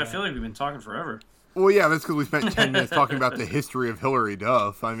need gonna to say know I feel that. like we've been talking forever. Well, yeah, that's because we spent 10 minutes talking about the history of Hillary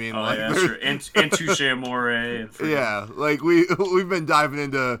Duff. I mean, Oh like, yeah, that's true. And Touche Amore and freaking- yeah, like we've been diving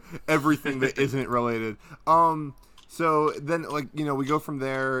into everything that isn't related. So then, like, you know, we go from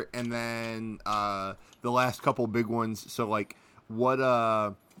there, and then the last couple big ones. So like, what's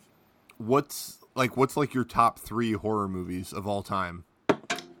like your top 3 horror movies of all time?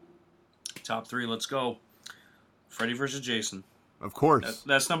 Top 3, let's go. Freddy vs. Jason. Of course,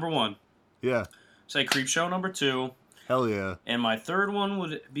 That's number 1. yeah, Say Creepshow number 2. hell yeah, And my third one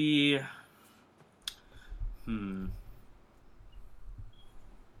would be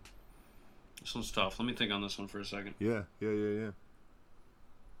This one's tough. Let me think on this one for a second. yeah.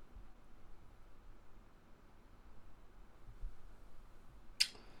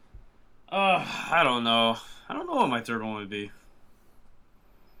 I don't know. I don't know what my third one would be.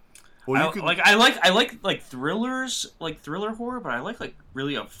 Well, you I, could I like thrillers, like thriller horror, but I like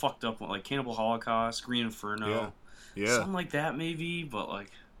really a fucked up one, like Cannibal Holocaust, Green Inferno, yeah. something like that maybe. But like,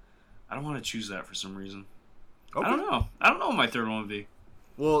 I don't want to choose that for some reason. Okay. I don't know. I don't know what my third one would be.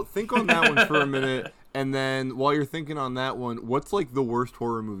 Well, think on that one for a minute, and then while you're thinking on that one, what's like the worst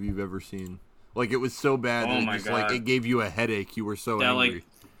horror movie you've ever seen? Like it was so bad Oh that my it just like God. it gave you a headache. You were so That angry. like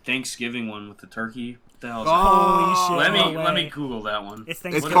Thanksgiving one with the turkey. What the hell is that? Oh, Holy shit! Let no me way. Google that one. It's it's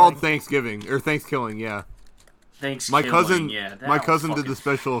Thanksgiving. called Thanksgiving or Thanksgiving. Yeah, Thanksgiving. my cousin, Yeah, that my cousin did fucking- the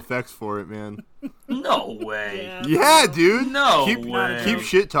special effects for it, man. No way. Yeah. Yeah, dude. No keep, way. Keep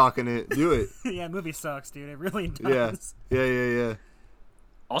shit talking it. Do it. Yeah, movie sucks, dude. It really Yeah, does. yeah.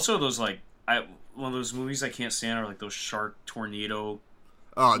 Also, those one of those movies I can't stand are like those shark tornado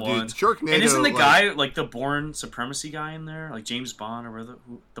Oh, ones. dude, Sharknado. And isn't the like, guy like the Bourne Supremacy guy in there, like James Bond or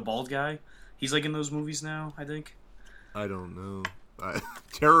the bald guy? He's like in those movies now, I think. I don't know.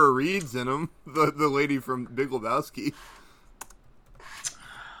 Tara Reid's in him. The lady from Big Lebowski.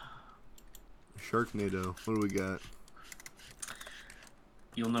 Sharknado. What do we got?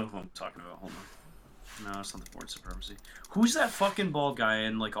 You'll know who I'm talking about. Hold on. No, it's not the Bourne Supremacy. Who's that fucking bald guy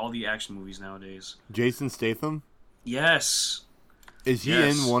in like all the action movies nowadays? Jason Statham. Yes, Is he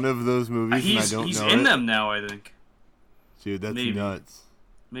Yes. in one of those movies? and I he's don't know in it? them now. I think. Dude, that's Maybe. nuts.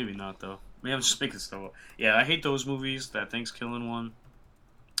 Maybe not though. Maybe I'm just making stuff up. Yeah, I hate those movies. That Thanksgiving one.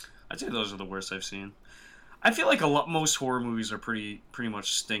 I'd say those are the worst I've seen. I feel like most horror movies are pretty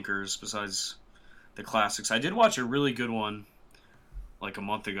much stinkers. Besides the classics, I did watch a really good one like a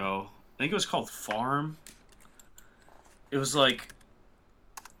month ago. I think it was called Farm. It was like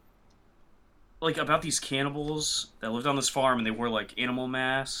about these cannibals that lived on this farm and they wore like animal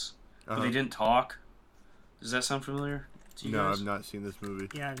masks, but Uh-huh. they didn't talk. Does that sound familiar to you No, guys? I've not seen this movie.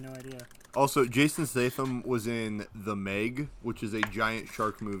 Yeah, I have no idea. Also, Jason Statham was in The Meg, which is a giant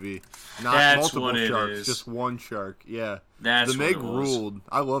shark movie. Not That's multiple what it sharks, is. just one shark. Yeah. That's The what Meg it was. ruled.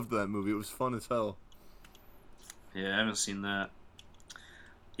 I loved that movie. It was fun as hell. Yeah, I haven't seen that.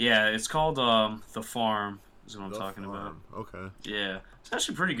 Yeah, it's called The Farm. Is what I'm The talking about. Farm. Okay. Yeah, it's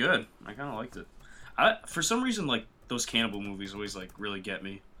actually pretty good. I kind of liked it. For some reason, like those cannibal movies always like really get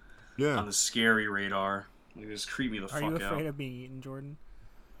me Yeah. on the scary radar. They just creep me the Are fuck you out. afraid of being eaten, Jordan?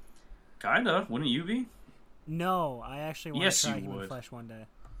 Kinda. Wouldn't you be? No, I actually want Yes, to try you human would. flesh one day.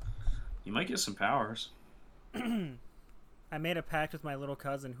 You might get some powers. I made a pact with my little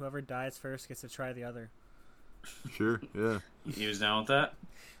cousin. Whoever dies first gets to try the other. Sure. Yeah. He was down with that.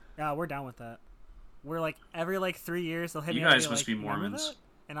 Yeah, we're down with that. We're like every like 3 years they'll hit You me up guys and must like, be "Remember Mormons." that?"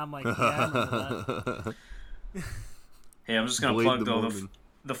 And I'm like, yeah, I remember that. Hey, I'm just gonna Blade plug the though Mormon.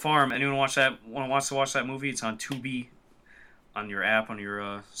 the Farm. Anyone wants to watch that movie? It's on Tubi, on your app on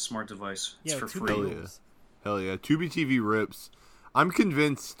your smart device. It's Yeah, for Tubi free. rules. Hell yeah. Tubi TV rips. I'm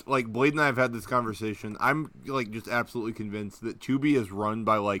convinced, like, Blade and I have had this conversation. I'm, like, just absolutely convinced that Tubi is run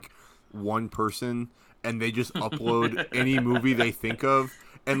by, like, one person, and they just upload any movie they think of,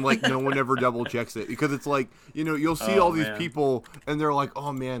 and, like, no one ever double checks it. Because it's like, you know, you'll see all these man. people, and they're like,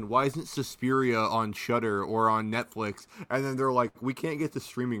 oh, man, why isn't Suspiria on Shudder or on Netflix? And then they're like, we can't get the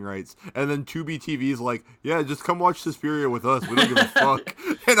streaming rights. And then Tubi TV's like, yeah, just come watch Suspiria with us. We don't give a fuck.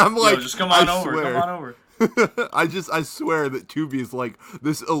 And I'm like, Yo, just come on I over. swear. Come on over. I swear that Tubi is like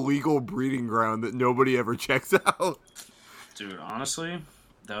this illegal breeding ground that nobody ever checks out. Dude, honestly,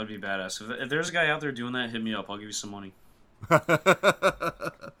 that would be badass. If there's a guy out there doing that, hit me up. I'll give you some money. Tubi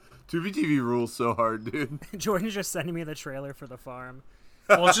TV rules so hard, dude. Jordan's just sending me the trailer for The Farm.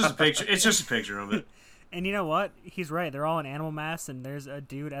 Well, it's just a picture. It's just a picture of it. And you know what? He's right. They're all in animal masks, and there's a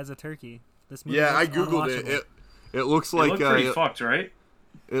dude as a turkey. This movie Yeah, I looks googled it. unwatchable. It looks It like looked pretty fucked, right?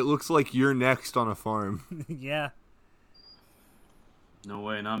 it looks like You're Next on a farm. Yeah. No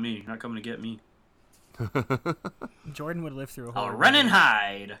way, not me. You're not coming to get me. Jordan would live through a I'll horror run and movie.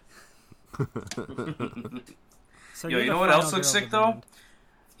 hide. So Yo, you're you the know what final else looks girl sick of the though? band.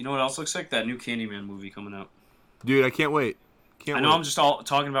 You know what else looks sick? That new Candyman movie coming out. Dude, I can't wait. Can't I know wait. I'm just all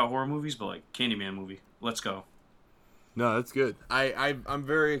talking about horror movies, but like Candyman movie. Let's go. No, that's good. I'm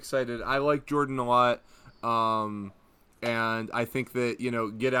very excited. I like Jordan a lot. And I think that, you know,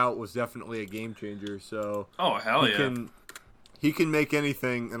 Get Out was definitely a game changer, so Oh hell he yeah! he can make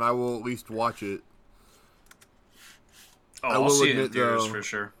anything, and I will at least watch it. Oh, I I'll will see it in admit, theaters though, for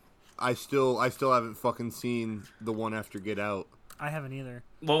sure. I still haven't fucking seen the one after Get Out. I haven't either.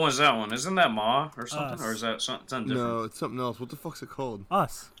 What was that one? Isn't that Ma or something, Us. or is that something different? No, it's something else. What the fuck's it called?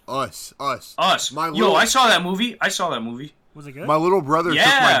 Us. Us. Us. My Yo, little- I saw that movie. I saw that movie. Was it good? My little brother Yeah,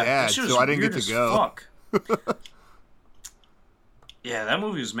 took my that dad, shit was so I didn't weird get as to go. Fuck. Yeah, that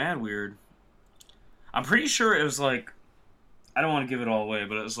movie was mad weird. I'm pretty sure it was like, I don't want to give it all away,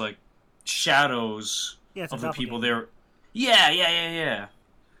 but it was like shadows Yeah, it's a of the people doppelganger. there. Yeah.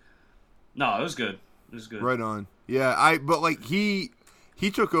 No, it was good. It was good. Right on. Yeah, but like he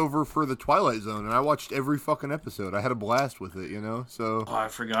took over for the Twilight Zone, and I watched every fucking episode. I had a blast with it, you know. So Oh, I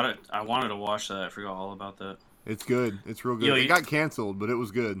forgot it. I wanted to watch that. I forgot all about that. it's good. It's real good. Yo, It you- got canceled, but it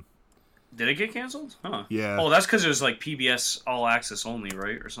was good. Did it get canceled? Huh. Yeah. Oh, that's because it was like PBS All Access only,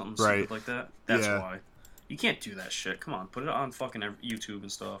 right? Or something stupid Right. like that. That's Yeah. why. You can't do that shit. Come on, put it on fucking YouTube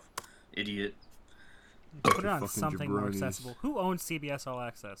and stuff. Idiot. Put it on Fucking something more jabronis. accessible. Who owns CBS All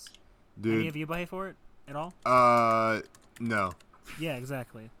Access? Any Dude. of you pay for it at all? No. Yeah,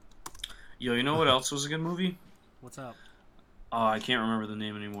 exactly. Yo, you know what else was a good movie? What's up? Oh, I can't remember the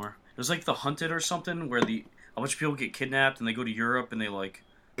name anymore. It was like The Hunted or something, where a bunch of people get kidnapped and they go to Europe and they like.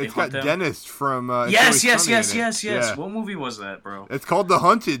 They It's got hunt them. Dennis from It's Yes. Always Sunny in it. Yeah. Yeah. What movie was that, bro? It's called The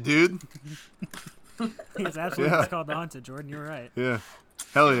Hunted, dude. It's absolutely Yeah. it's called The Hunted, Jordan. You're right. Yeah.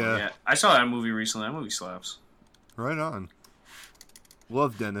 Hell yeah. Yeah, I saw that movie recently. That movie slaps. Right on.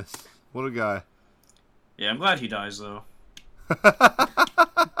 Love Dennis. What a guy. Yeah, I'm glad he dies though.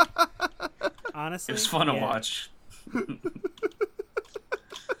 Honestly, It was fun to yeah. watch.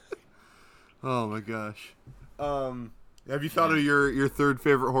 Oh my gosh. Have you thought of your third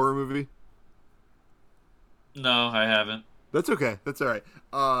favorite horror movie? No, I haven't. That's okay. That's all right.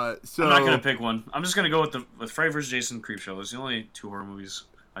 So I'm not gonna pick one. I'm just gonna go with Freddy vs. Jason, Creepshow. Those are the only two horror movies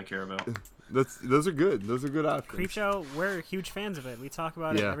I care about. those are good. Those are good options. Creepshow, we're huge fans of it. We talk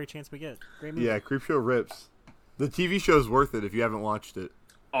about it Yeah. every chance we get. Great movie. Yeah, Creepshow rips. The TV show's worth it if you haven't watched it.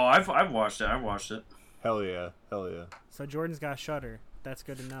 Oh, I've watched it. I've watched it. Hell yeah. Hell yeah. So Jordan's got Shudder. That's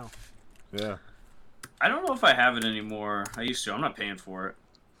good to know. Yeah. I don't know if I have it anymore. I used to. I'm not paying for it.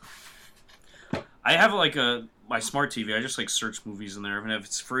 I have like my smart TV. I just like search movies in there, and if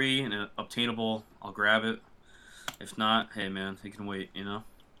it's free and obtainable, I'll grab it. If not, hey man, it can wait. You know.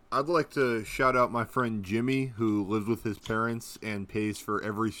 I'd like to shout out my friend Jimmy, who lives with his parents and pays for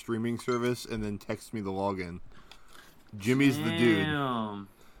every streaming service and then texts me the login. Jimmy's the dude. Damn.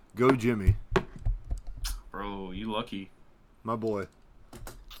 Go Jimmy. Bro, you lucky. My boy.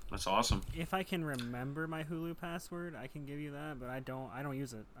 That's awesome. If I can remember my Hulu password, I can give you that, but I don't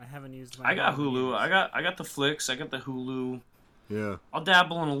use it. I haven't used my I got in Hulu. years. I got the flicks. I got the Hulu. Yeah. I'll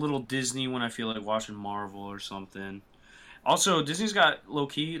dabble in a little Disney when I feel like watching Marvel or something. Also, Disney's got low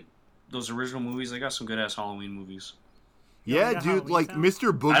key those original movies. They got some good ass Halloween movies. You Yeah, got dude, Halloween like Town?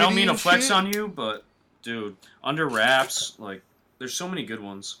 Mr. Boogedy I don't mean to and flex shit? on you, but Dude, Under Wraps, like, there's so many good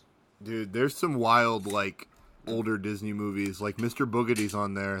ones. Dude, there's some wild, like, older Disney movies. Like, Mr. Boogedy's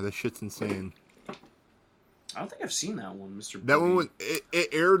on there. That shit's insane. I don't think I've seen that one, Mr. Boogie. That one, it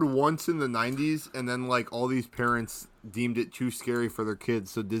aired once in the 90s, and then, like, all these parents deemed it too scary for their kids,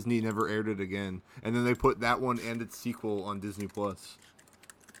 so Disney never aired it again. And then they put that one and its sequel on Disney+.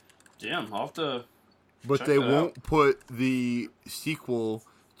 Damn, I'll have to But check they that won't out. put the sequel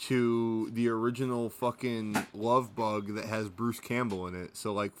to the original fucking Love Bug that has Bruce Campbell in it.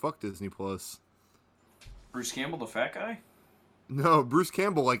 So, like, fuck Disney+. Bruce Campbell, the fat guy? No, Bruce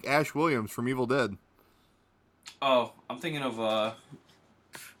Campbell, like Ash Williams from Evil Dead. Oh, I'm thinking of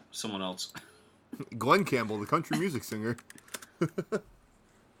someone else. Glenn Campbell, the country music singer.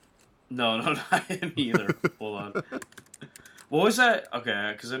 No, not him either. Hold on. What was that?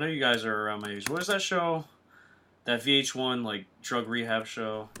 Okay, because I know you guys are around my age. What was that show? That VH1, like, drug rehab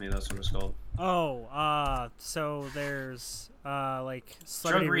show? Maybe that's what it's called. Oh, so there's like Drug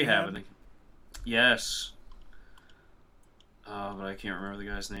Celebrity rehab, I think. Yes. But I can't remember the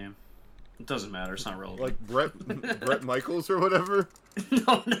guy's name. It doesn't matter. It's not relevant. Like Brett Michaels or whatever?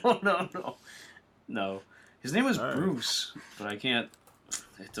 No. No. His name was All right. Bruce, but I can't.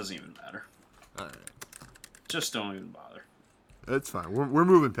 It doesn't even matter. Alright. Just don't even bother. That's fine. We're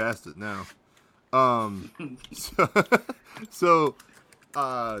moving past it now. So,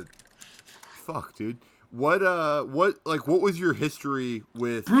 fuck, dude. What was your history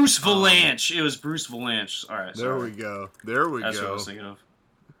with Bruce Valanche. It was Bruce Valanche. All right, There sorry. we go. There we That's what I go. was thinking of.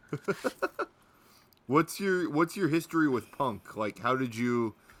 What's your history with punk? Like, how did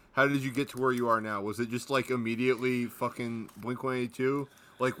you get to where you are now? Was it just like immediately fucking Blink-182?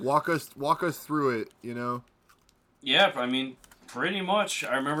 Like, walk us through it, you know? Yeah, I mean, pretty much.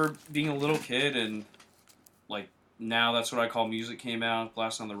 I remember being a little kid and, like, now that's what I call music came out,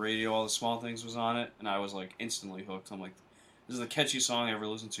 blasted on the radio, all the Small Things was on it, and I was, like, instantly hooked. I'm like, this is the catchiest song I ever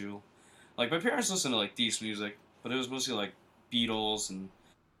listened to. Like, my parents listened to, like, decent music, but it was mostly, like, Beatles and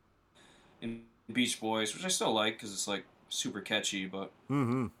Beach Boys, which I still like because it's, like, super catchy, but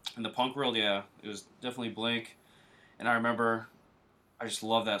in the punk world, yeah, it was definitely Blink, and I remember I just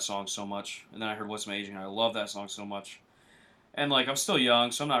love that song so much, and then I heard What's My Age, and I love that song so much, and, like, I'm still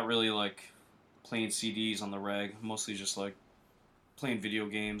young, so I'm not really, like, playing CDs on the reg, mostly just, like, playing video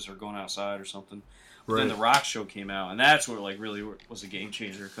games or going outside or something. But then Right. the rock show came out, and that's what, like, really was a game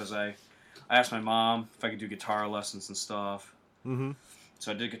changer, because I asked my mom if I could do guitar lessons and stuff. Mm-hmm.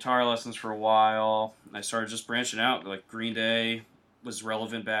 So I did guitar lessons for a while, and I started just branching out. Like, Green Day was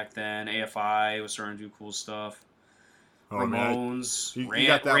relevant back then. AFI was starting to do cool stuff. Oh, man. Ramones, You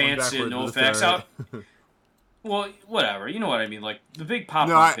got that one Rancid, backwards. NoFX. That's all right. Well, whatever. You know what I mean. Like, the big pop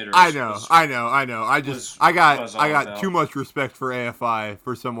No, punk hitters. I know. was- I got was all about. too much respect for AFI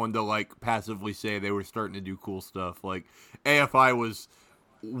for someone to like passively say they were starting to do cool stuff. Like AFI was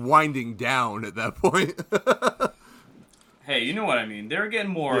winding down at that point. Hey, you know what I mean. They were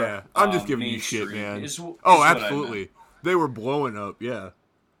getting more. Yeah, I'm just giving you shit, mainstream, man. is what Oh, I meant. absolutely. They were blowing up. Yeah.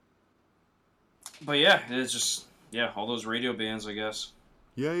 But yeah, it's just all those radio bands, I guess.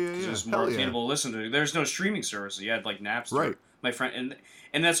 Yeah. It's just more Hell yeah. attainable to listen to. There's no streaming service. You had like Napster. Right. My friend,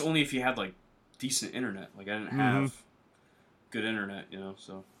 and that's only if you had like decent internet. Like I didn't have good internet, you know.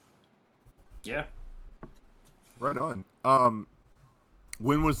 So yeah, Right on.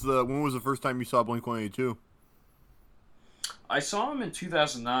 When was the first time you saw Blink-182? I saw him in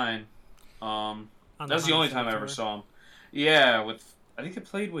 2009. On That was the only time I ever tour. saw him. Yeah, I think they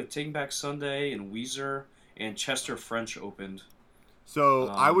played with Taking Back Sunday and Weezer, and Chester French opened. So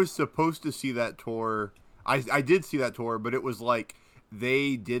I was supposed to see that tour. I did see that tour, but it was like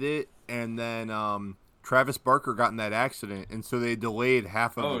they did it, and then Travis Barker got in that accident, and so they delayed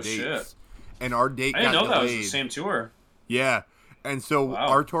half of Oh, the dates. shit. And our date I got didn't know delayed. that was the same tour. Yeah, and so Wow.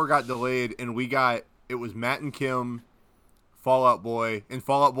 our tour got delayed, and it was Matt and Kim, Fall Out Boy, and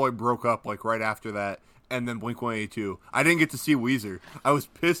Fall Out Boy broke up like right after that, and then Blink-182. I didn't get to see Weezer. I was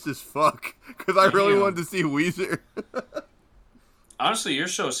pissed as fuck because I really Damn. wanted to see Weezer. Honestly, your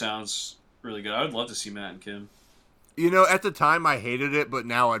show sounds really good. I would love to see Matt and Kim. You know, at the time I hated it, but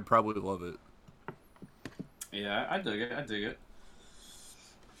now I'd probably love it. Yeah, I dig it.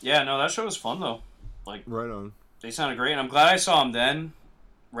 Yeah, no, that show was fun though. Like, Right on. they sounded great, and I'm glad I saw them then,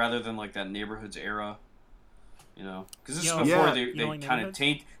 rather than like that Neighborhoods era. You know, because this is Yo, before yeah. they You don't like kind of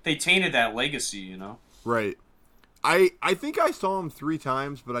Neighborhoods? tainted that legacy. You know. Right. I think I saw him 3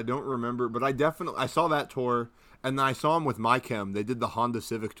 times, but I don't remember. But I saw that tour, and then I saw him with MyChem. They did the Honda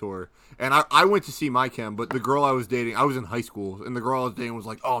Civic tour, and I went to see MyChem. But the girl I was dating, I was in high school, and the girl I was dating was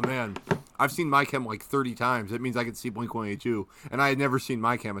like, "Oh man, I've seen MyChem like 30 times. That means I could see Blink-182." And I had never seen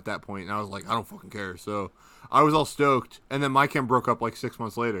MyChem at that point, and I was like, "I don't fucking care." So I was all stoked, and then MyChem broke up like 6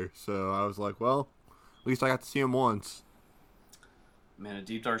 months later. So I was like, "Well, at least I got to see him once." Man, A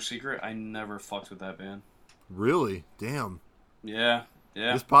Deep Dark Secret, I never fucked with that band. Really? Damn. Yeah.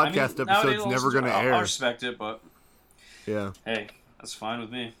 This podcast episode's never going to air. I respect it, but yeah. Hey, that's fine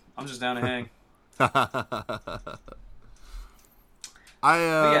with me. I'm just down to hang.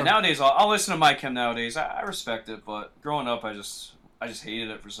 Yeah, nowadays I'll listen to MyChem nowadays. I respect it, but growing up I just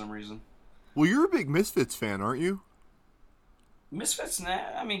hated it for some reason. Well, you're a big Misfits fan, aren't you? Misfits, nah.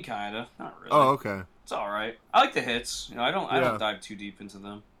 I mean, kinda, not really. Oh, okay. It's all right. I like the hits. You know, I don't dive too deep into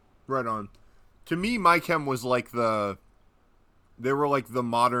them. Right on. To me, MyChem was like they were like the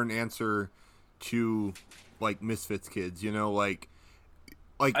modern answer to like Misfits kids, you know, like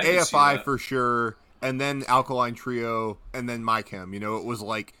AFI for sure, and then Alkaline Trio, and then MyChem. You know, it was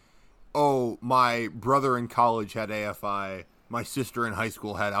like, oh, my brother in college had AFI, my sister in high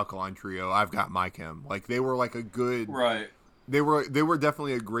school had Alkaline Trio, I've got MyChem. Like they were like a good right. They were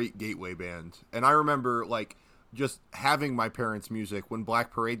definitely a great gateway band, and I remember like just having my parents' music when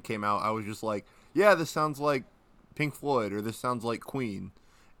Black Parade came out. I was just like, yeah, this sounds like Pink Floyd, or this sounds like Queen,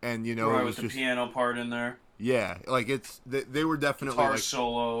 and you know, right, it was with just the piano part in there. Yeah, like they were definitely guitar like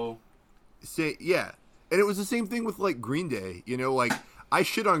solo. Yeah, and it was the same thing with like Green Day. You know, like I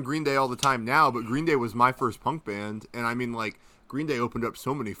shit on Green Day all the time now, but Green Day was my first punk band, and I mean like Green Day opened up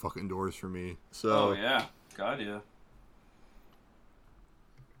so many fucking doors for me. So oh yeah, God yeah.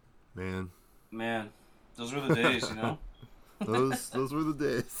 Man, those were the days, you know. those were the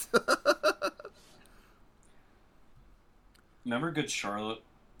days. Remember Good Charlotte?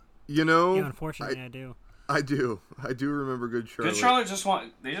 You know, yeah, unfortunately, I do. I do remember Good Charlotte. Good Charlotte just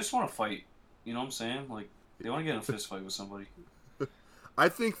want to fight. You know what I'm saying? Like they want to get in a fist fight with somebody. I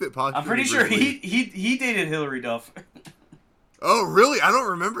think that Posture. I'm pretty sure he dated Hillary Duff. Oh really? I don't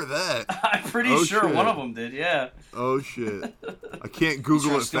remember that. I'm pretty sure shit. one of them did. Yeah. Oh shit! I can't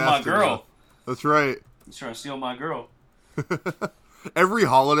Google it steal fast my girl. enough. That's right. He's trying to steal my girl. Every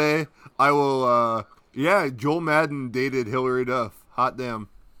holiday, I will. Yeah, Joel Madden dated Hillary Duff. Hot damn.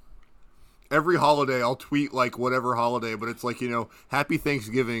 Every holiday, I'll tweet like whatever holiday, but it's like, you know, Happy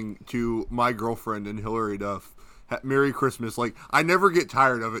Thanksgiving to my girlfriend and Hillary Duff. Merry Christmas. Like, I never get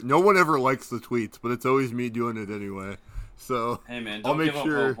tired of it. No one ever likes the tweets, but it's always me doing it anyway. So hey man, I'll don't make give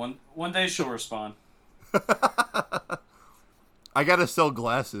sure. up hope. One day she'll respond. I gotta sell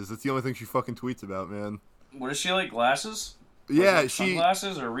glasses. That's the only thing she fucking tweets about, man. What is she like? Glasses? Yeah, like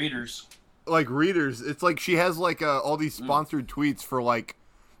sunglasses or readers? Like readers. It's like she has like all these sponsored tweets for like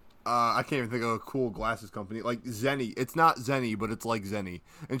I can't even think of a cool glasses company. Like Zenni. It's not Zenni, but it's like Zenni.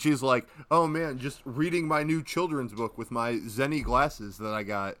 And she's like, oh man, just reading my new children's book with my Zenni glasses that I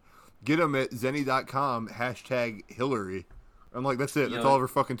got. Get them at Zenni.com, #Hillary. I'm like, that's it. That's all of her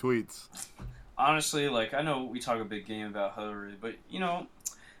fucking tweets. Honestly, like, I know we talk a big game about Hillary, but, you know,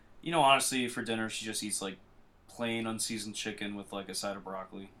 honestly, for dinner, she just eats, like, plain unseasoned chicken with, like, a side of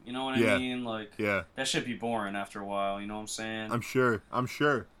broccoli. You know what I mean? Like, that should be boring after a while, you know what I'm saying? I'm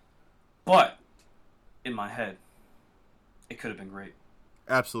sure. But, in my head, it could have been great.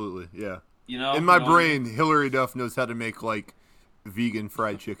 Absolutely, yeah. You know? In my brain, Hillary Duff knows how to make, like, vegan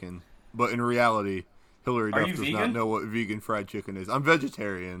fried chicken. But in reality, Hillary Duff does not know what vegan fried chicken is. I'm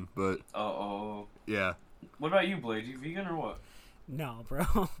vegetarian, but... Uh-oh. Yeah. What about you, Blade? You vegan or what? No,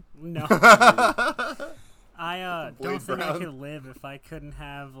 bro. No. I don't think I could live if I couldn't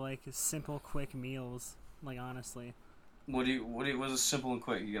have, like, simple, quick meals. Like, honestly. What's simple and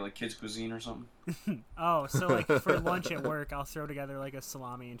quick? You get, like, kids' cuisine or something? Oh, so, like, for lunch at work, I'll throw together, like, a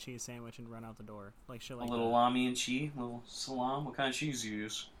salami and cheese sandwich and run out the door. Like, shit like that. A little lami and cheese? A little salam? What kind of cheese do you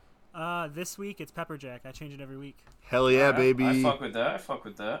use? This week it's pepper jack. I change it every week. Hell yeah, baby. I fuck with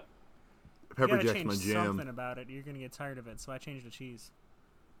that. Pepper jack's change my jam. Something about it. You're gonna get tired of it, so I changed to cheese.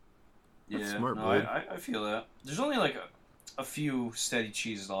 That's smart, no, I feel that. There's only like a few steady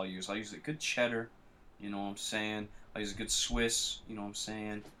cheeses I'll use. I'll use a good cheddar, you know what I'm saying? I'll use a good Swiss, you know what I'm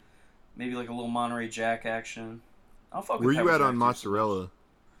saying? Maybe like a little Monterey Jack action. I'll fuck with Where you pepper at jack on mozzarella?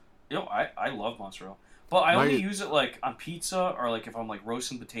 You know, I love mozzarella. But I only use it like on pizza or like if I'm like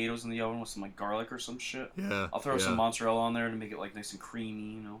roasting potatoes in the oven with some like garlic or some shit. Yeah. I'll throw some mozzarella on there to make it like nice and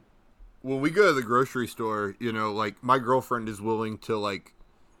creamy, you know. When we go to the grocery store, you know, like my girlfriend is willing to like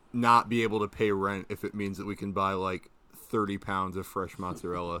not be able to pay rent if it means that we can buy like 30 pounds of fresh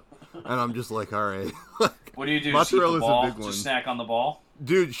mozzarella, and I'm just like, all right. What do you do? Just eat the ball? Just snack on the ball?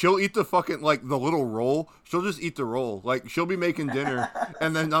 Dude, she'll eat the fucking, like, the little roll. She'll just eat the roll. Like, she'll be making dinner,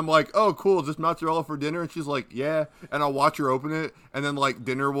 and then I'm like, oh, cool, is this mozzarella for dinner? And she's like, yeah. And I'll watch her open it, and then, like,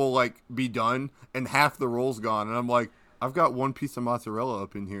 dinner will, like, be done, and half the roll's gone. And I'm like, I've got one piece of mozzarella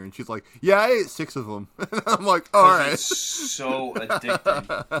up in here. And she's like, yeah, I ate 6 of them. And I'm like, all right. It's so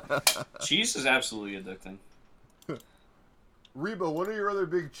addicting. Cheese is absolutely addicting. Reba, what are your other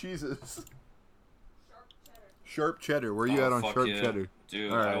big cheeses? Sharp cheddar. Where are you at on sharp cheddar?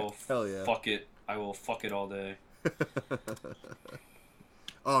 Dude, right. I will Hell yeah. fuck it. I will fuck it all day.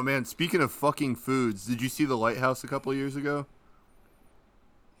 Oh, man. Speaking of fucking foods, did you see The Lighthouse a couple years ago?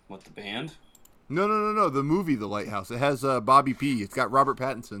 What, the band? No. The movie The Lighthouse. It has Bobby P. It's got Robert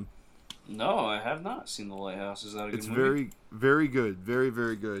Pattinson. No, I have not seen The Lighthouse. Is that a good movie? It's very, very good. Very,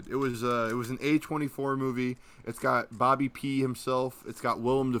 very good. It was an A24 movie. It's got Bobby P. himself. It's got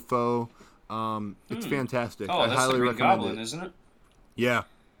Willem Dafoe. It's fantastic. Oh, that's the Green Goblin, isn't it? Yeah.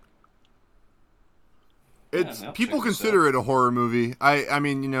 It's I'll people check this consider out. it a horror movie. I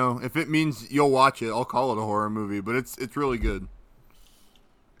mean, you know, if it means you'll watch it, I'll call it a horror movie, but it's really good.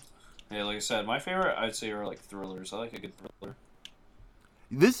 Yeah, like I said, my favorite I'd say are like thrillers. I like a good thriller.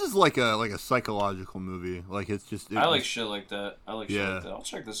 This is like a psychological movie. Like it's just I like shit like that. Shit Yeah. like that. I'll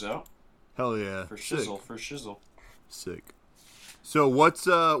check this out. Hell yeah. For Sick. shizzle. Sick. So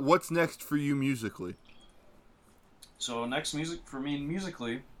what's next for you musically? So next music for me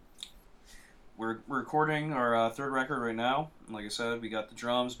musically, we're recording our third record right now. And like I said, we got the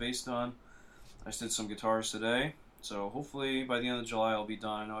drums, bass done. I just did some guitars today. So hopefully by the end of July I'll be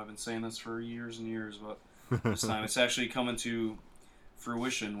done. I know I've been saying this for years and years, but this time it's actually coming to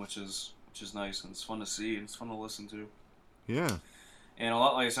fruition, which is nice and it's fun to see and it's fun to listen to. Yeah. And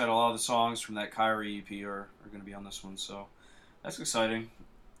like I said, a lot of the songs from that Kyrie EP are going to be on this one, so that's exciting.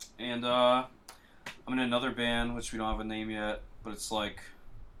 And I'm in another band, which we don't have a name yet, but it's like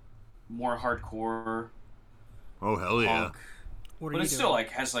more hardcore. Oh hell yeah. Punk. What are But you it doing? still like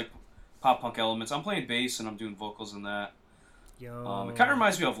has like pop punk elements. I'm playing bass and I'm doing vocals in that. Yo. It kind of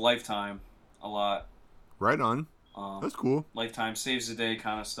reminds me of Lifetime a lot. Right on. Um, That's cool. Lifetime saves the day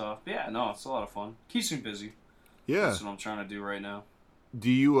kind of stuff. But yeah, no, it's a lot of fun. Keeps me busy. Yeah. That's what I'm trying to do right now. Do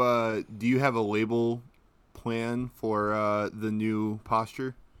you have a label plan for the new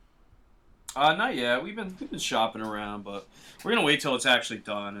posture? Not yet. We've been shopping around, but we're gonna wait till it's actually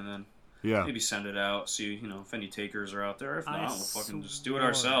done and then Yeah. maybe send it out. See, if any takers are out there. If I not, we'll fucking just do it swore.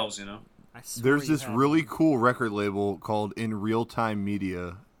 ourselves. I swear There's you this have. really cool record label called In Real Time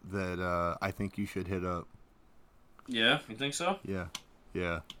Media that I think you should hit up. Yeah, you think so? Yeah.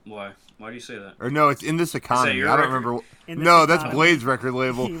 Yeah. Why? Why do you say that? Or no, it's In This Economy. your I don't record? remember. In This No, that's Economy. Blade's record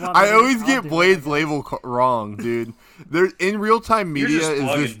label. You want me I to- always I'll get do Blade's that. label wrong, dude. There's In Real Time You're Media just is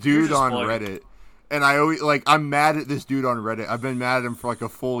plugging. this You're dude just on plugging. Reddit. And I always I'm mad at this dude on Reddit. I've been mad at him for like a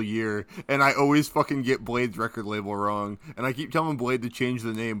full year, and I always fucking get Blade's record label wrong. And I keep telling Blade to change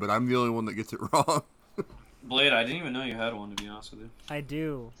the name, but I'm the only one that gets it wrong. Blade, I didn't even know you had one, to be honest with you. I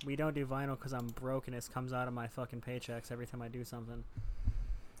do. We don't do vinyl because I'm broke and it comes out of my fucking paychecks every time I do something.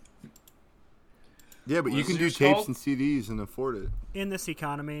 Yeah, but What you is can do yours tapes called? and CDs and afford it. In This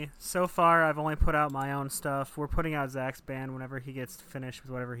Economy, so far I've only put out my own stuff. We're putting out Zach's band whenever he gets finished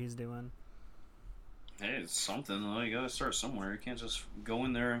with whatever he's doing. Hey, it's something, though. You gotta start somewhere. You can't just go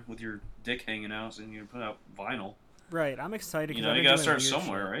in there with your dick hanging out and you put out vinyl. Right, I'm excited. 'cause I've You been gotta doing start weird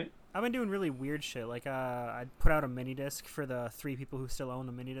somewhere, shit. right? I've been doing really weird shit. Like, I put out a mini disc for the 3 people who still own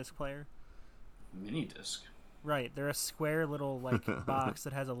the mini disc player. Mini disc. Right, they're a square little like box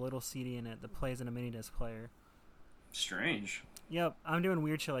that has a little CD in it that plays in a mini disc player. Strange. Yep, I'm doing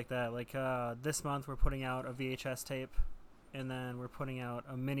weird shit like that. Like this month we're putting out a VHS tape, and then we're putting out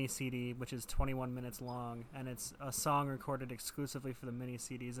a mini CD which is 21 minutes long, and it's a song recorded exclusively for the mini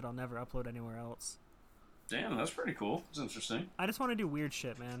CDs that I'll never upload anywhere else. Damn, that's pretty cool. It's interesting. I just want to do weird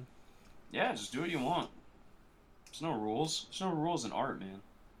shit, man. Yeah, just do what you want. There's no rules. There's no rules in art, man.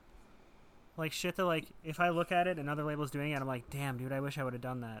 Like shit that like if I look at it and other labels doing it, I'm like, damn, dude, I wish I would have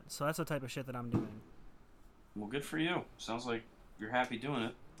done that. So that's the type of shit that I'm doing. Well, good for you. Sounds like you're happy doing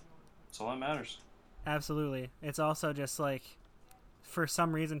it. That's all that matters. Absolutely. It's also just like, for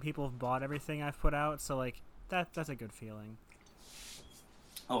some reason, people have bought everything I've put out, so like that's a good feeling.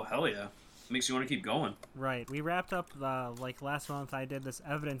 Oh, hell yeah. Makes you want to keep going. Right. We wrapped up like last month. I did this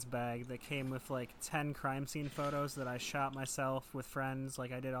evidence bag that came with like 10 crime scene photos that I shot myself with friends.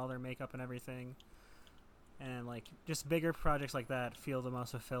 Like I did all their makeup and everything. And like just bigger projects like that feel the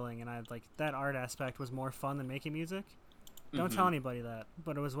most fulfilling. And I like that art aspect was more fun than making music. Don't tell anybody that,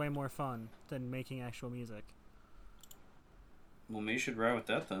 but it was way more fun than making actual music. Well, maybe you should ride with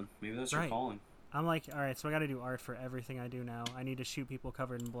that then. Maybe that's your Right. calling. I'm like, all right, so I got to do art for everything I do now. I need to shoot people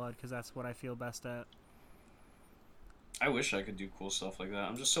covered in blood because that's what I feel best at. I wish I could do cool stuff like that.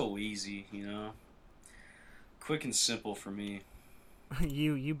 I'm just so lazy, you know? Quick and simple for me.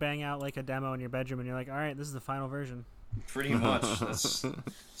 You bang out like a demo in your bedroom and you're like, all right, this is the final version. Pretty much. That's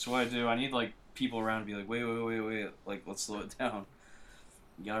what I do. I need, like, people around to be like, wait. Like, let's slow it down.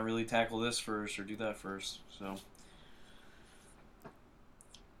 You gotta really tackle this first or do that first. So,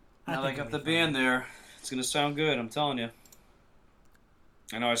 now that I got the band there, it's gonna sound good, I'm telling you.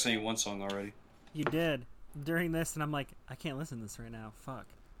 I know I sang you one song already. You did during this, and I'm like, I can't listen to this right now. Fuck.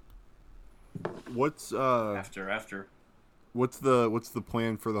 What's After. what's the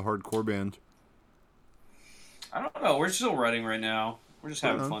plan for the hardcore band? I don't know. We're still writing right now. We're just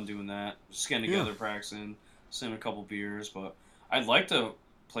having Uh-huh. fun doing that. Just getting together, practicing, sending a couple beers. But I'd like to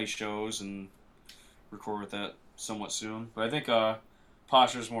play shows and record with that somewhat soon. But I think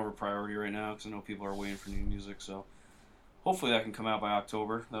Posture's more of a priority right now because I know people are waiting for new music. So hopefully that can come out by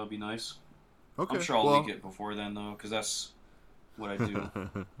October. That would be nice. Okay. I'm sure I'll leak it before then, though, because that's what I do.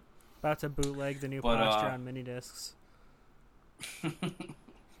 About to bootleg the new But, Posture on mini discs.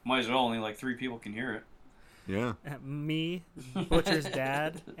 Might as well. Only like 3 people can hear it. Yeah. Me, Butcher's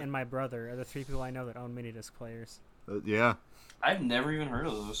dad, and my brother are the 3 people I know that own mini disc players. Yeah. I've never even heard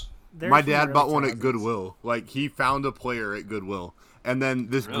of those. They're My from the dad early bought one at 2000s. Goodwill. Like, he found a player at Goodwill. And then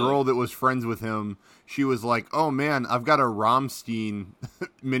this Really? girl that was friends with him, she was like, oh man, I've got a Rammstein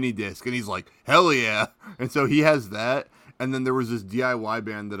mini disc. And he's like, hell yeah. And so he has that. And then there was this DIY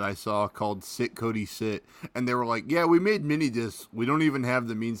band that I saw called Sit Cody Sit. And they were like, yeah, we made mini discs. We don't even have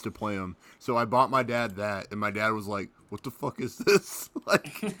the means to play them. So I bought my dad that. And my dad was like, what the fuck is this?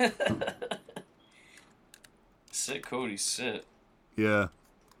 Like, Sit, Cody, sit. yeah.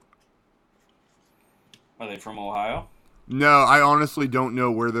 Are they from Ohio? No, I honestly don't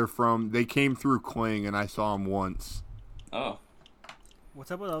know where they're from. They came through Kling, and I saw them once. Oh. What's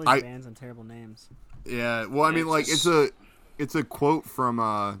up with all these bands and terrible names? Yeah, well, I mean, like, just- it's a quote from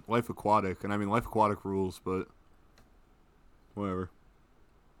Life Aquatic, and I mean, Life Aquatic rules, but whatever.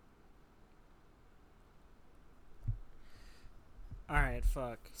 All right,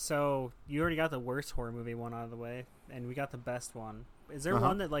 fuck. So you already got the worst horror movie one out of the way, and we got the best one. Is there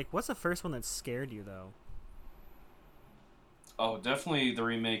one that, like, what's the first one that scared you, though? Oh, definitely the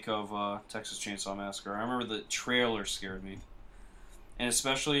remake of Texas Chainsaw Massacre. I remember the trailer scared me. And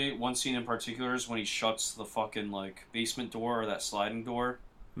especially one scene in particular is when he shuts the fucking, like, basement door or that sliding door.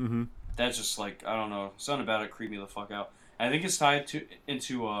 Mm-hmm. That's just, like, I don't know. Something about it creeped me the fuck out. And I think it's tied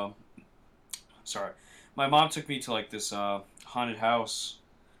into sorry. My mom took me to, like, this haunted house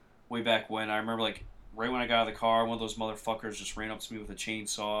way back when. I remember, like, right when I got out of the car, one of those motherfuckers just ran up to me with a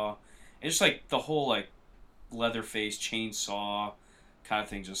chainsaw. It's just, like, the whole, like, Leatherface chainsaw kind of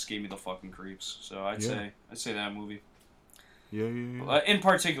thing just gave me the fucking creeps. So I'd say that movie. Yeah. In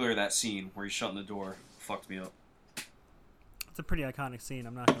particular, that scene where he's shutting the door fucked me up. It's a pretty iconic scene,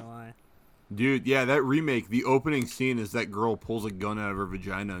 I'm not gonna lie. Dude, yeah, that remake, the opening scene is that girl pulls a gun out of her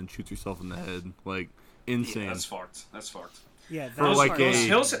vagina and shoots herself in the head. Like, insane. Yeah, that's fucked. Yeah, For, that like,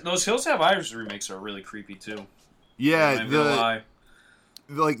 Those Hills Have Eyes remakes are really creepy too. Yeah, I'm gonna lie.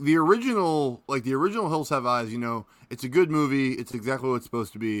 the original Hills Have Eyes, you know, it's a good movie. It's exactly what it's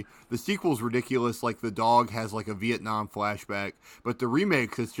supposed to be. The sequel's ridiculous. Like, the dog has, like, a Vietnam flashback. But the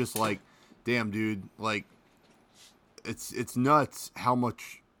remakes, it's just like, damn, dude. Like, it's nuts how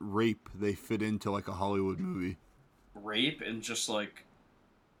much rape they fit into, like, a Hollywood movie. Rape and just like,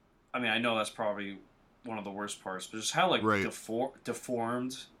 I mean, I know that's probably one of the worst parts, but just how like Right.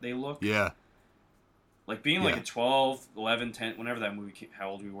 deformed they look. Yeah. Like being like Yeah. a 12, 11, 10, whenever that movie came, how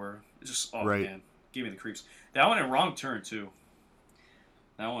old we were. It's just, oh Right. man, gave me the creeps. That one in Wrong Turn too.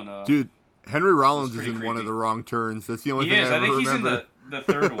 That one, Dude, Henry Rollins It's is pretty in one of creepy. the wrong turns. That's the only he thing is. I I ever think he's remember. in the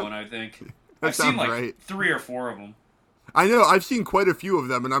third one. I think That I've seen sounds like right. 3 or 4 of them. I know. I've seen quite a few of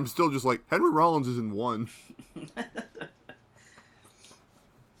them, and I'm still just like, Henry Rollins is in one.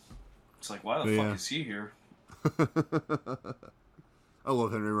 It's like, why the But fuck yeah. is he here? I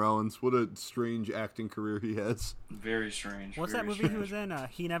love Henry Rollins. What a strange acting career he has. Very strange. What's very that movie he strange. was in?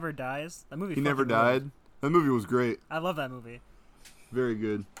 He Never Dies? That movie He never fucking ruled. died. That movie was great. I love that movie. Very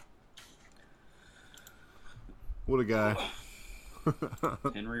good. What a guy.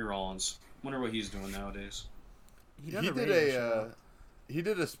 Henry Rollins. Wonder what he's doing nowadays. He does a radio show. he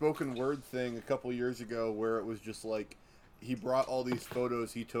did a spoken word thing a couple years ago where it was just like he brought all these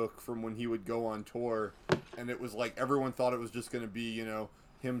photos he took from when he would go on tour, and it was like everyone thought it was just going to be, you know,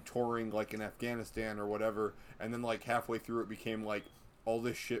 him touring like in Afghanistan or whatever, and then like halfway through it became like all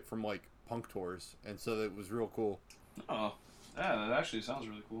this shit from like punk tours, and so it was real cool. Oh, Yeah, that actually sounds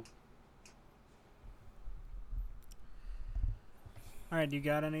really cool. All right, you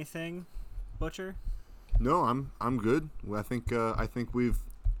got anything, Butcher? No, I'm good. I think we've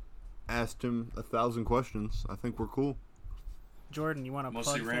asked him 1,000 questions. I think we're cool. Jordan, you want to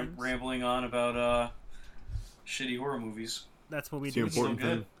Mostly plug things? rambling on about shitty horror movies. That's what we It's the do. important Still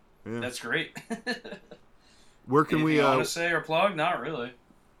thing. Yeah. That's great. Where can Anything we you want to say or plug? Not really.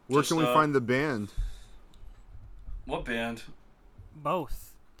 where Just, can we find the band? What band?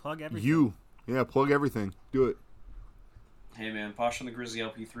 Both. Plug everything. You. Yeah, plug everything. Do it. Hey man, Posh and the Grizzly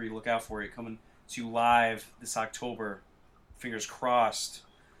LP3. Look out for it. Coming to you live this October. Fingers crossed.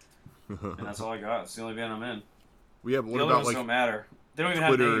 And that's all I got. It's the only band I'm in. Yeah, but The what other about ones don't matter. They don't even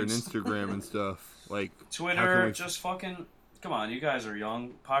Twitter have and names. Instagram and stuff? Like how Twitter, can we- just fucking come on. You guys are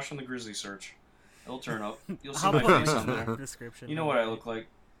young. Posh and the Grizzly search. It'll turn up. You'll see I'll my put face it on in there. the description. You know what I look like.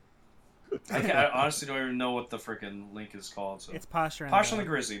 I honestly don't even know what the freaking link is called. So It's Posture. Posh and the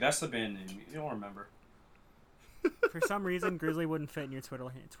Grizzly. That's the band name. You don't remember. For some reason, Grizzly wouldn't fit in your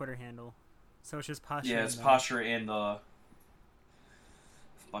Twitter handle, so it's just Posture. Yeah, it's and, Posture and a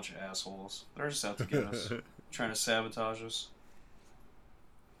bunch of assholes. They're just out to get us, trying to sabotage us.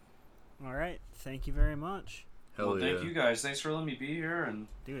 All right. Thank you very much, Hell Well, yeah. thank you guys. Thanks for letting me be here, and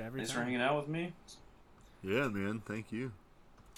dude. Every thanks for time. hanging out with me. Yeah, man. Thank you.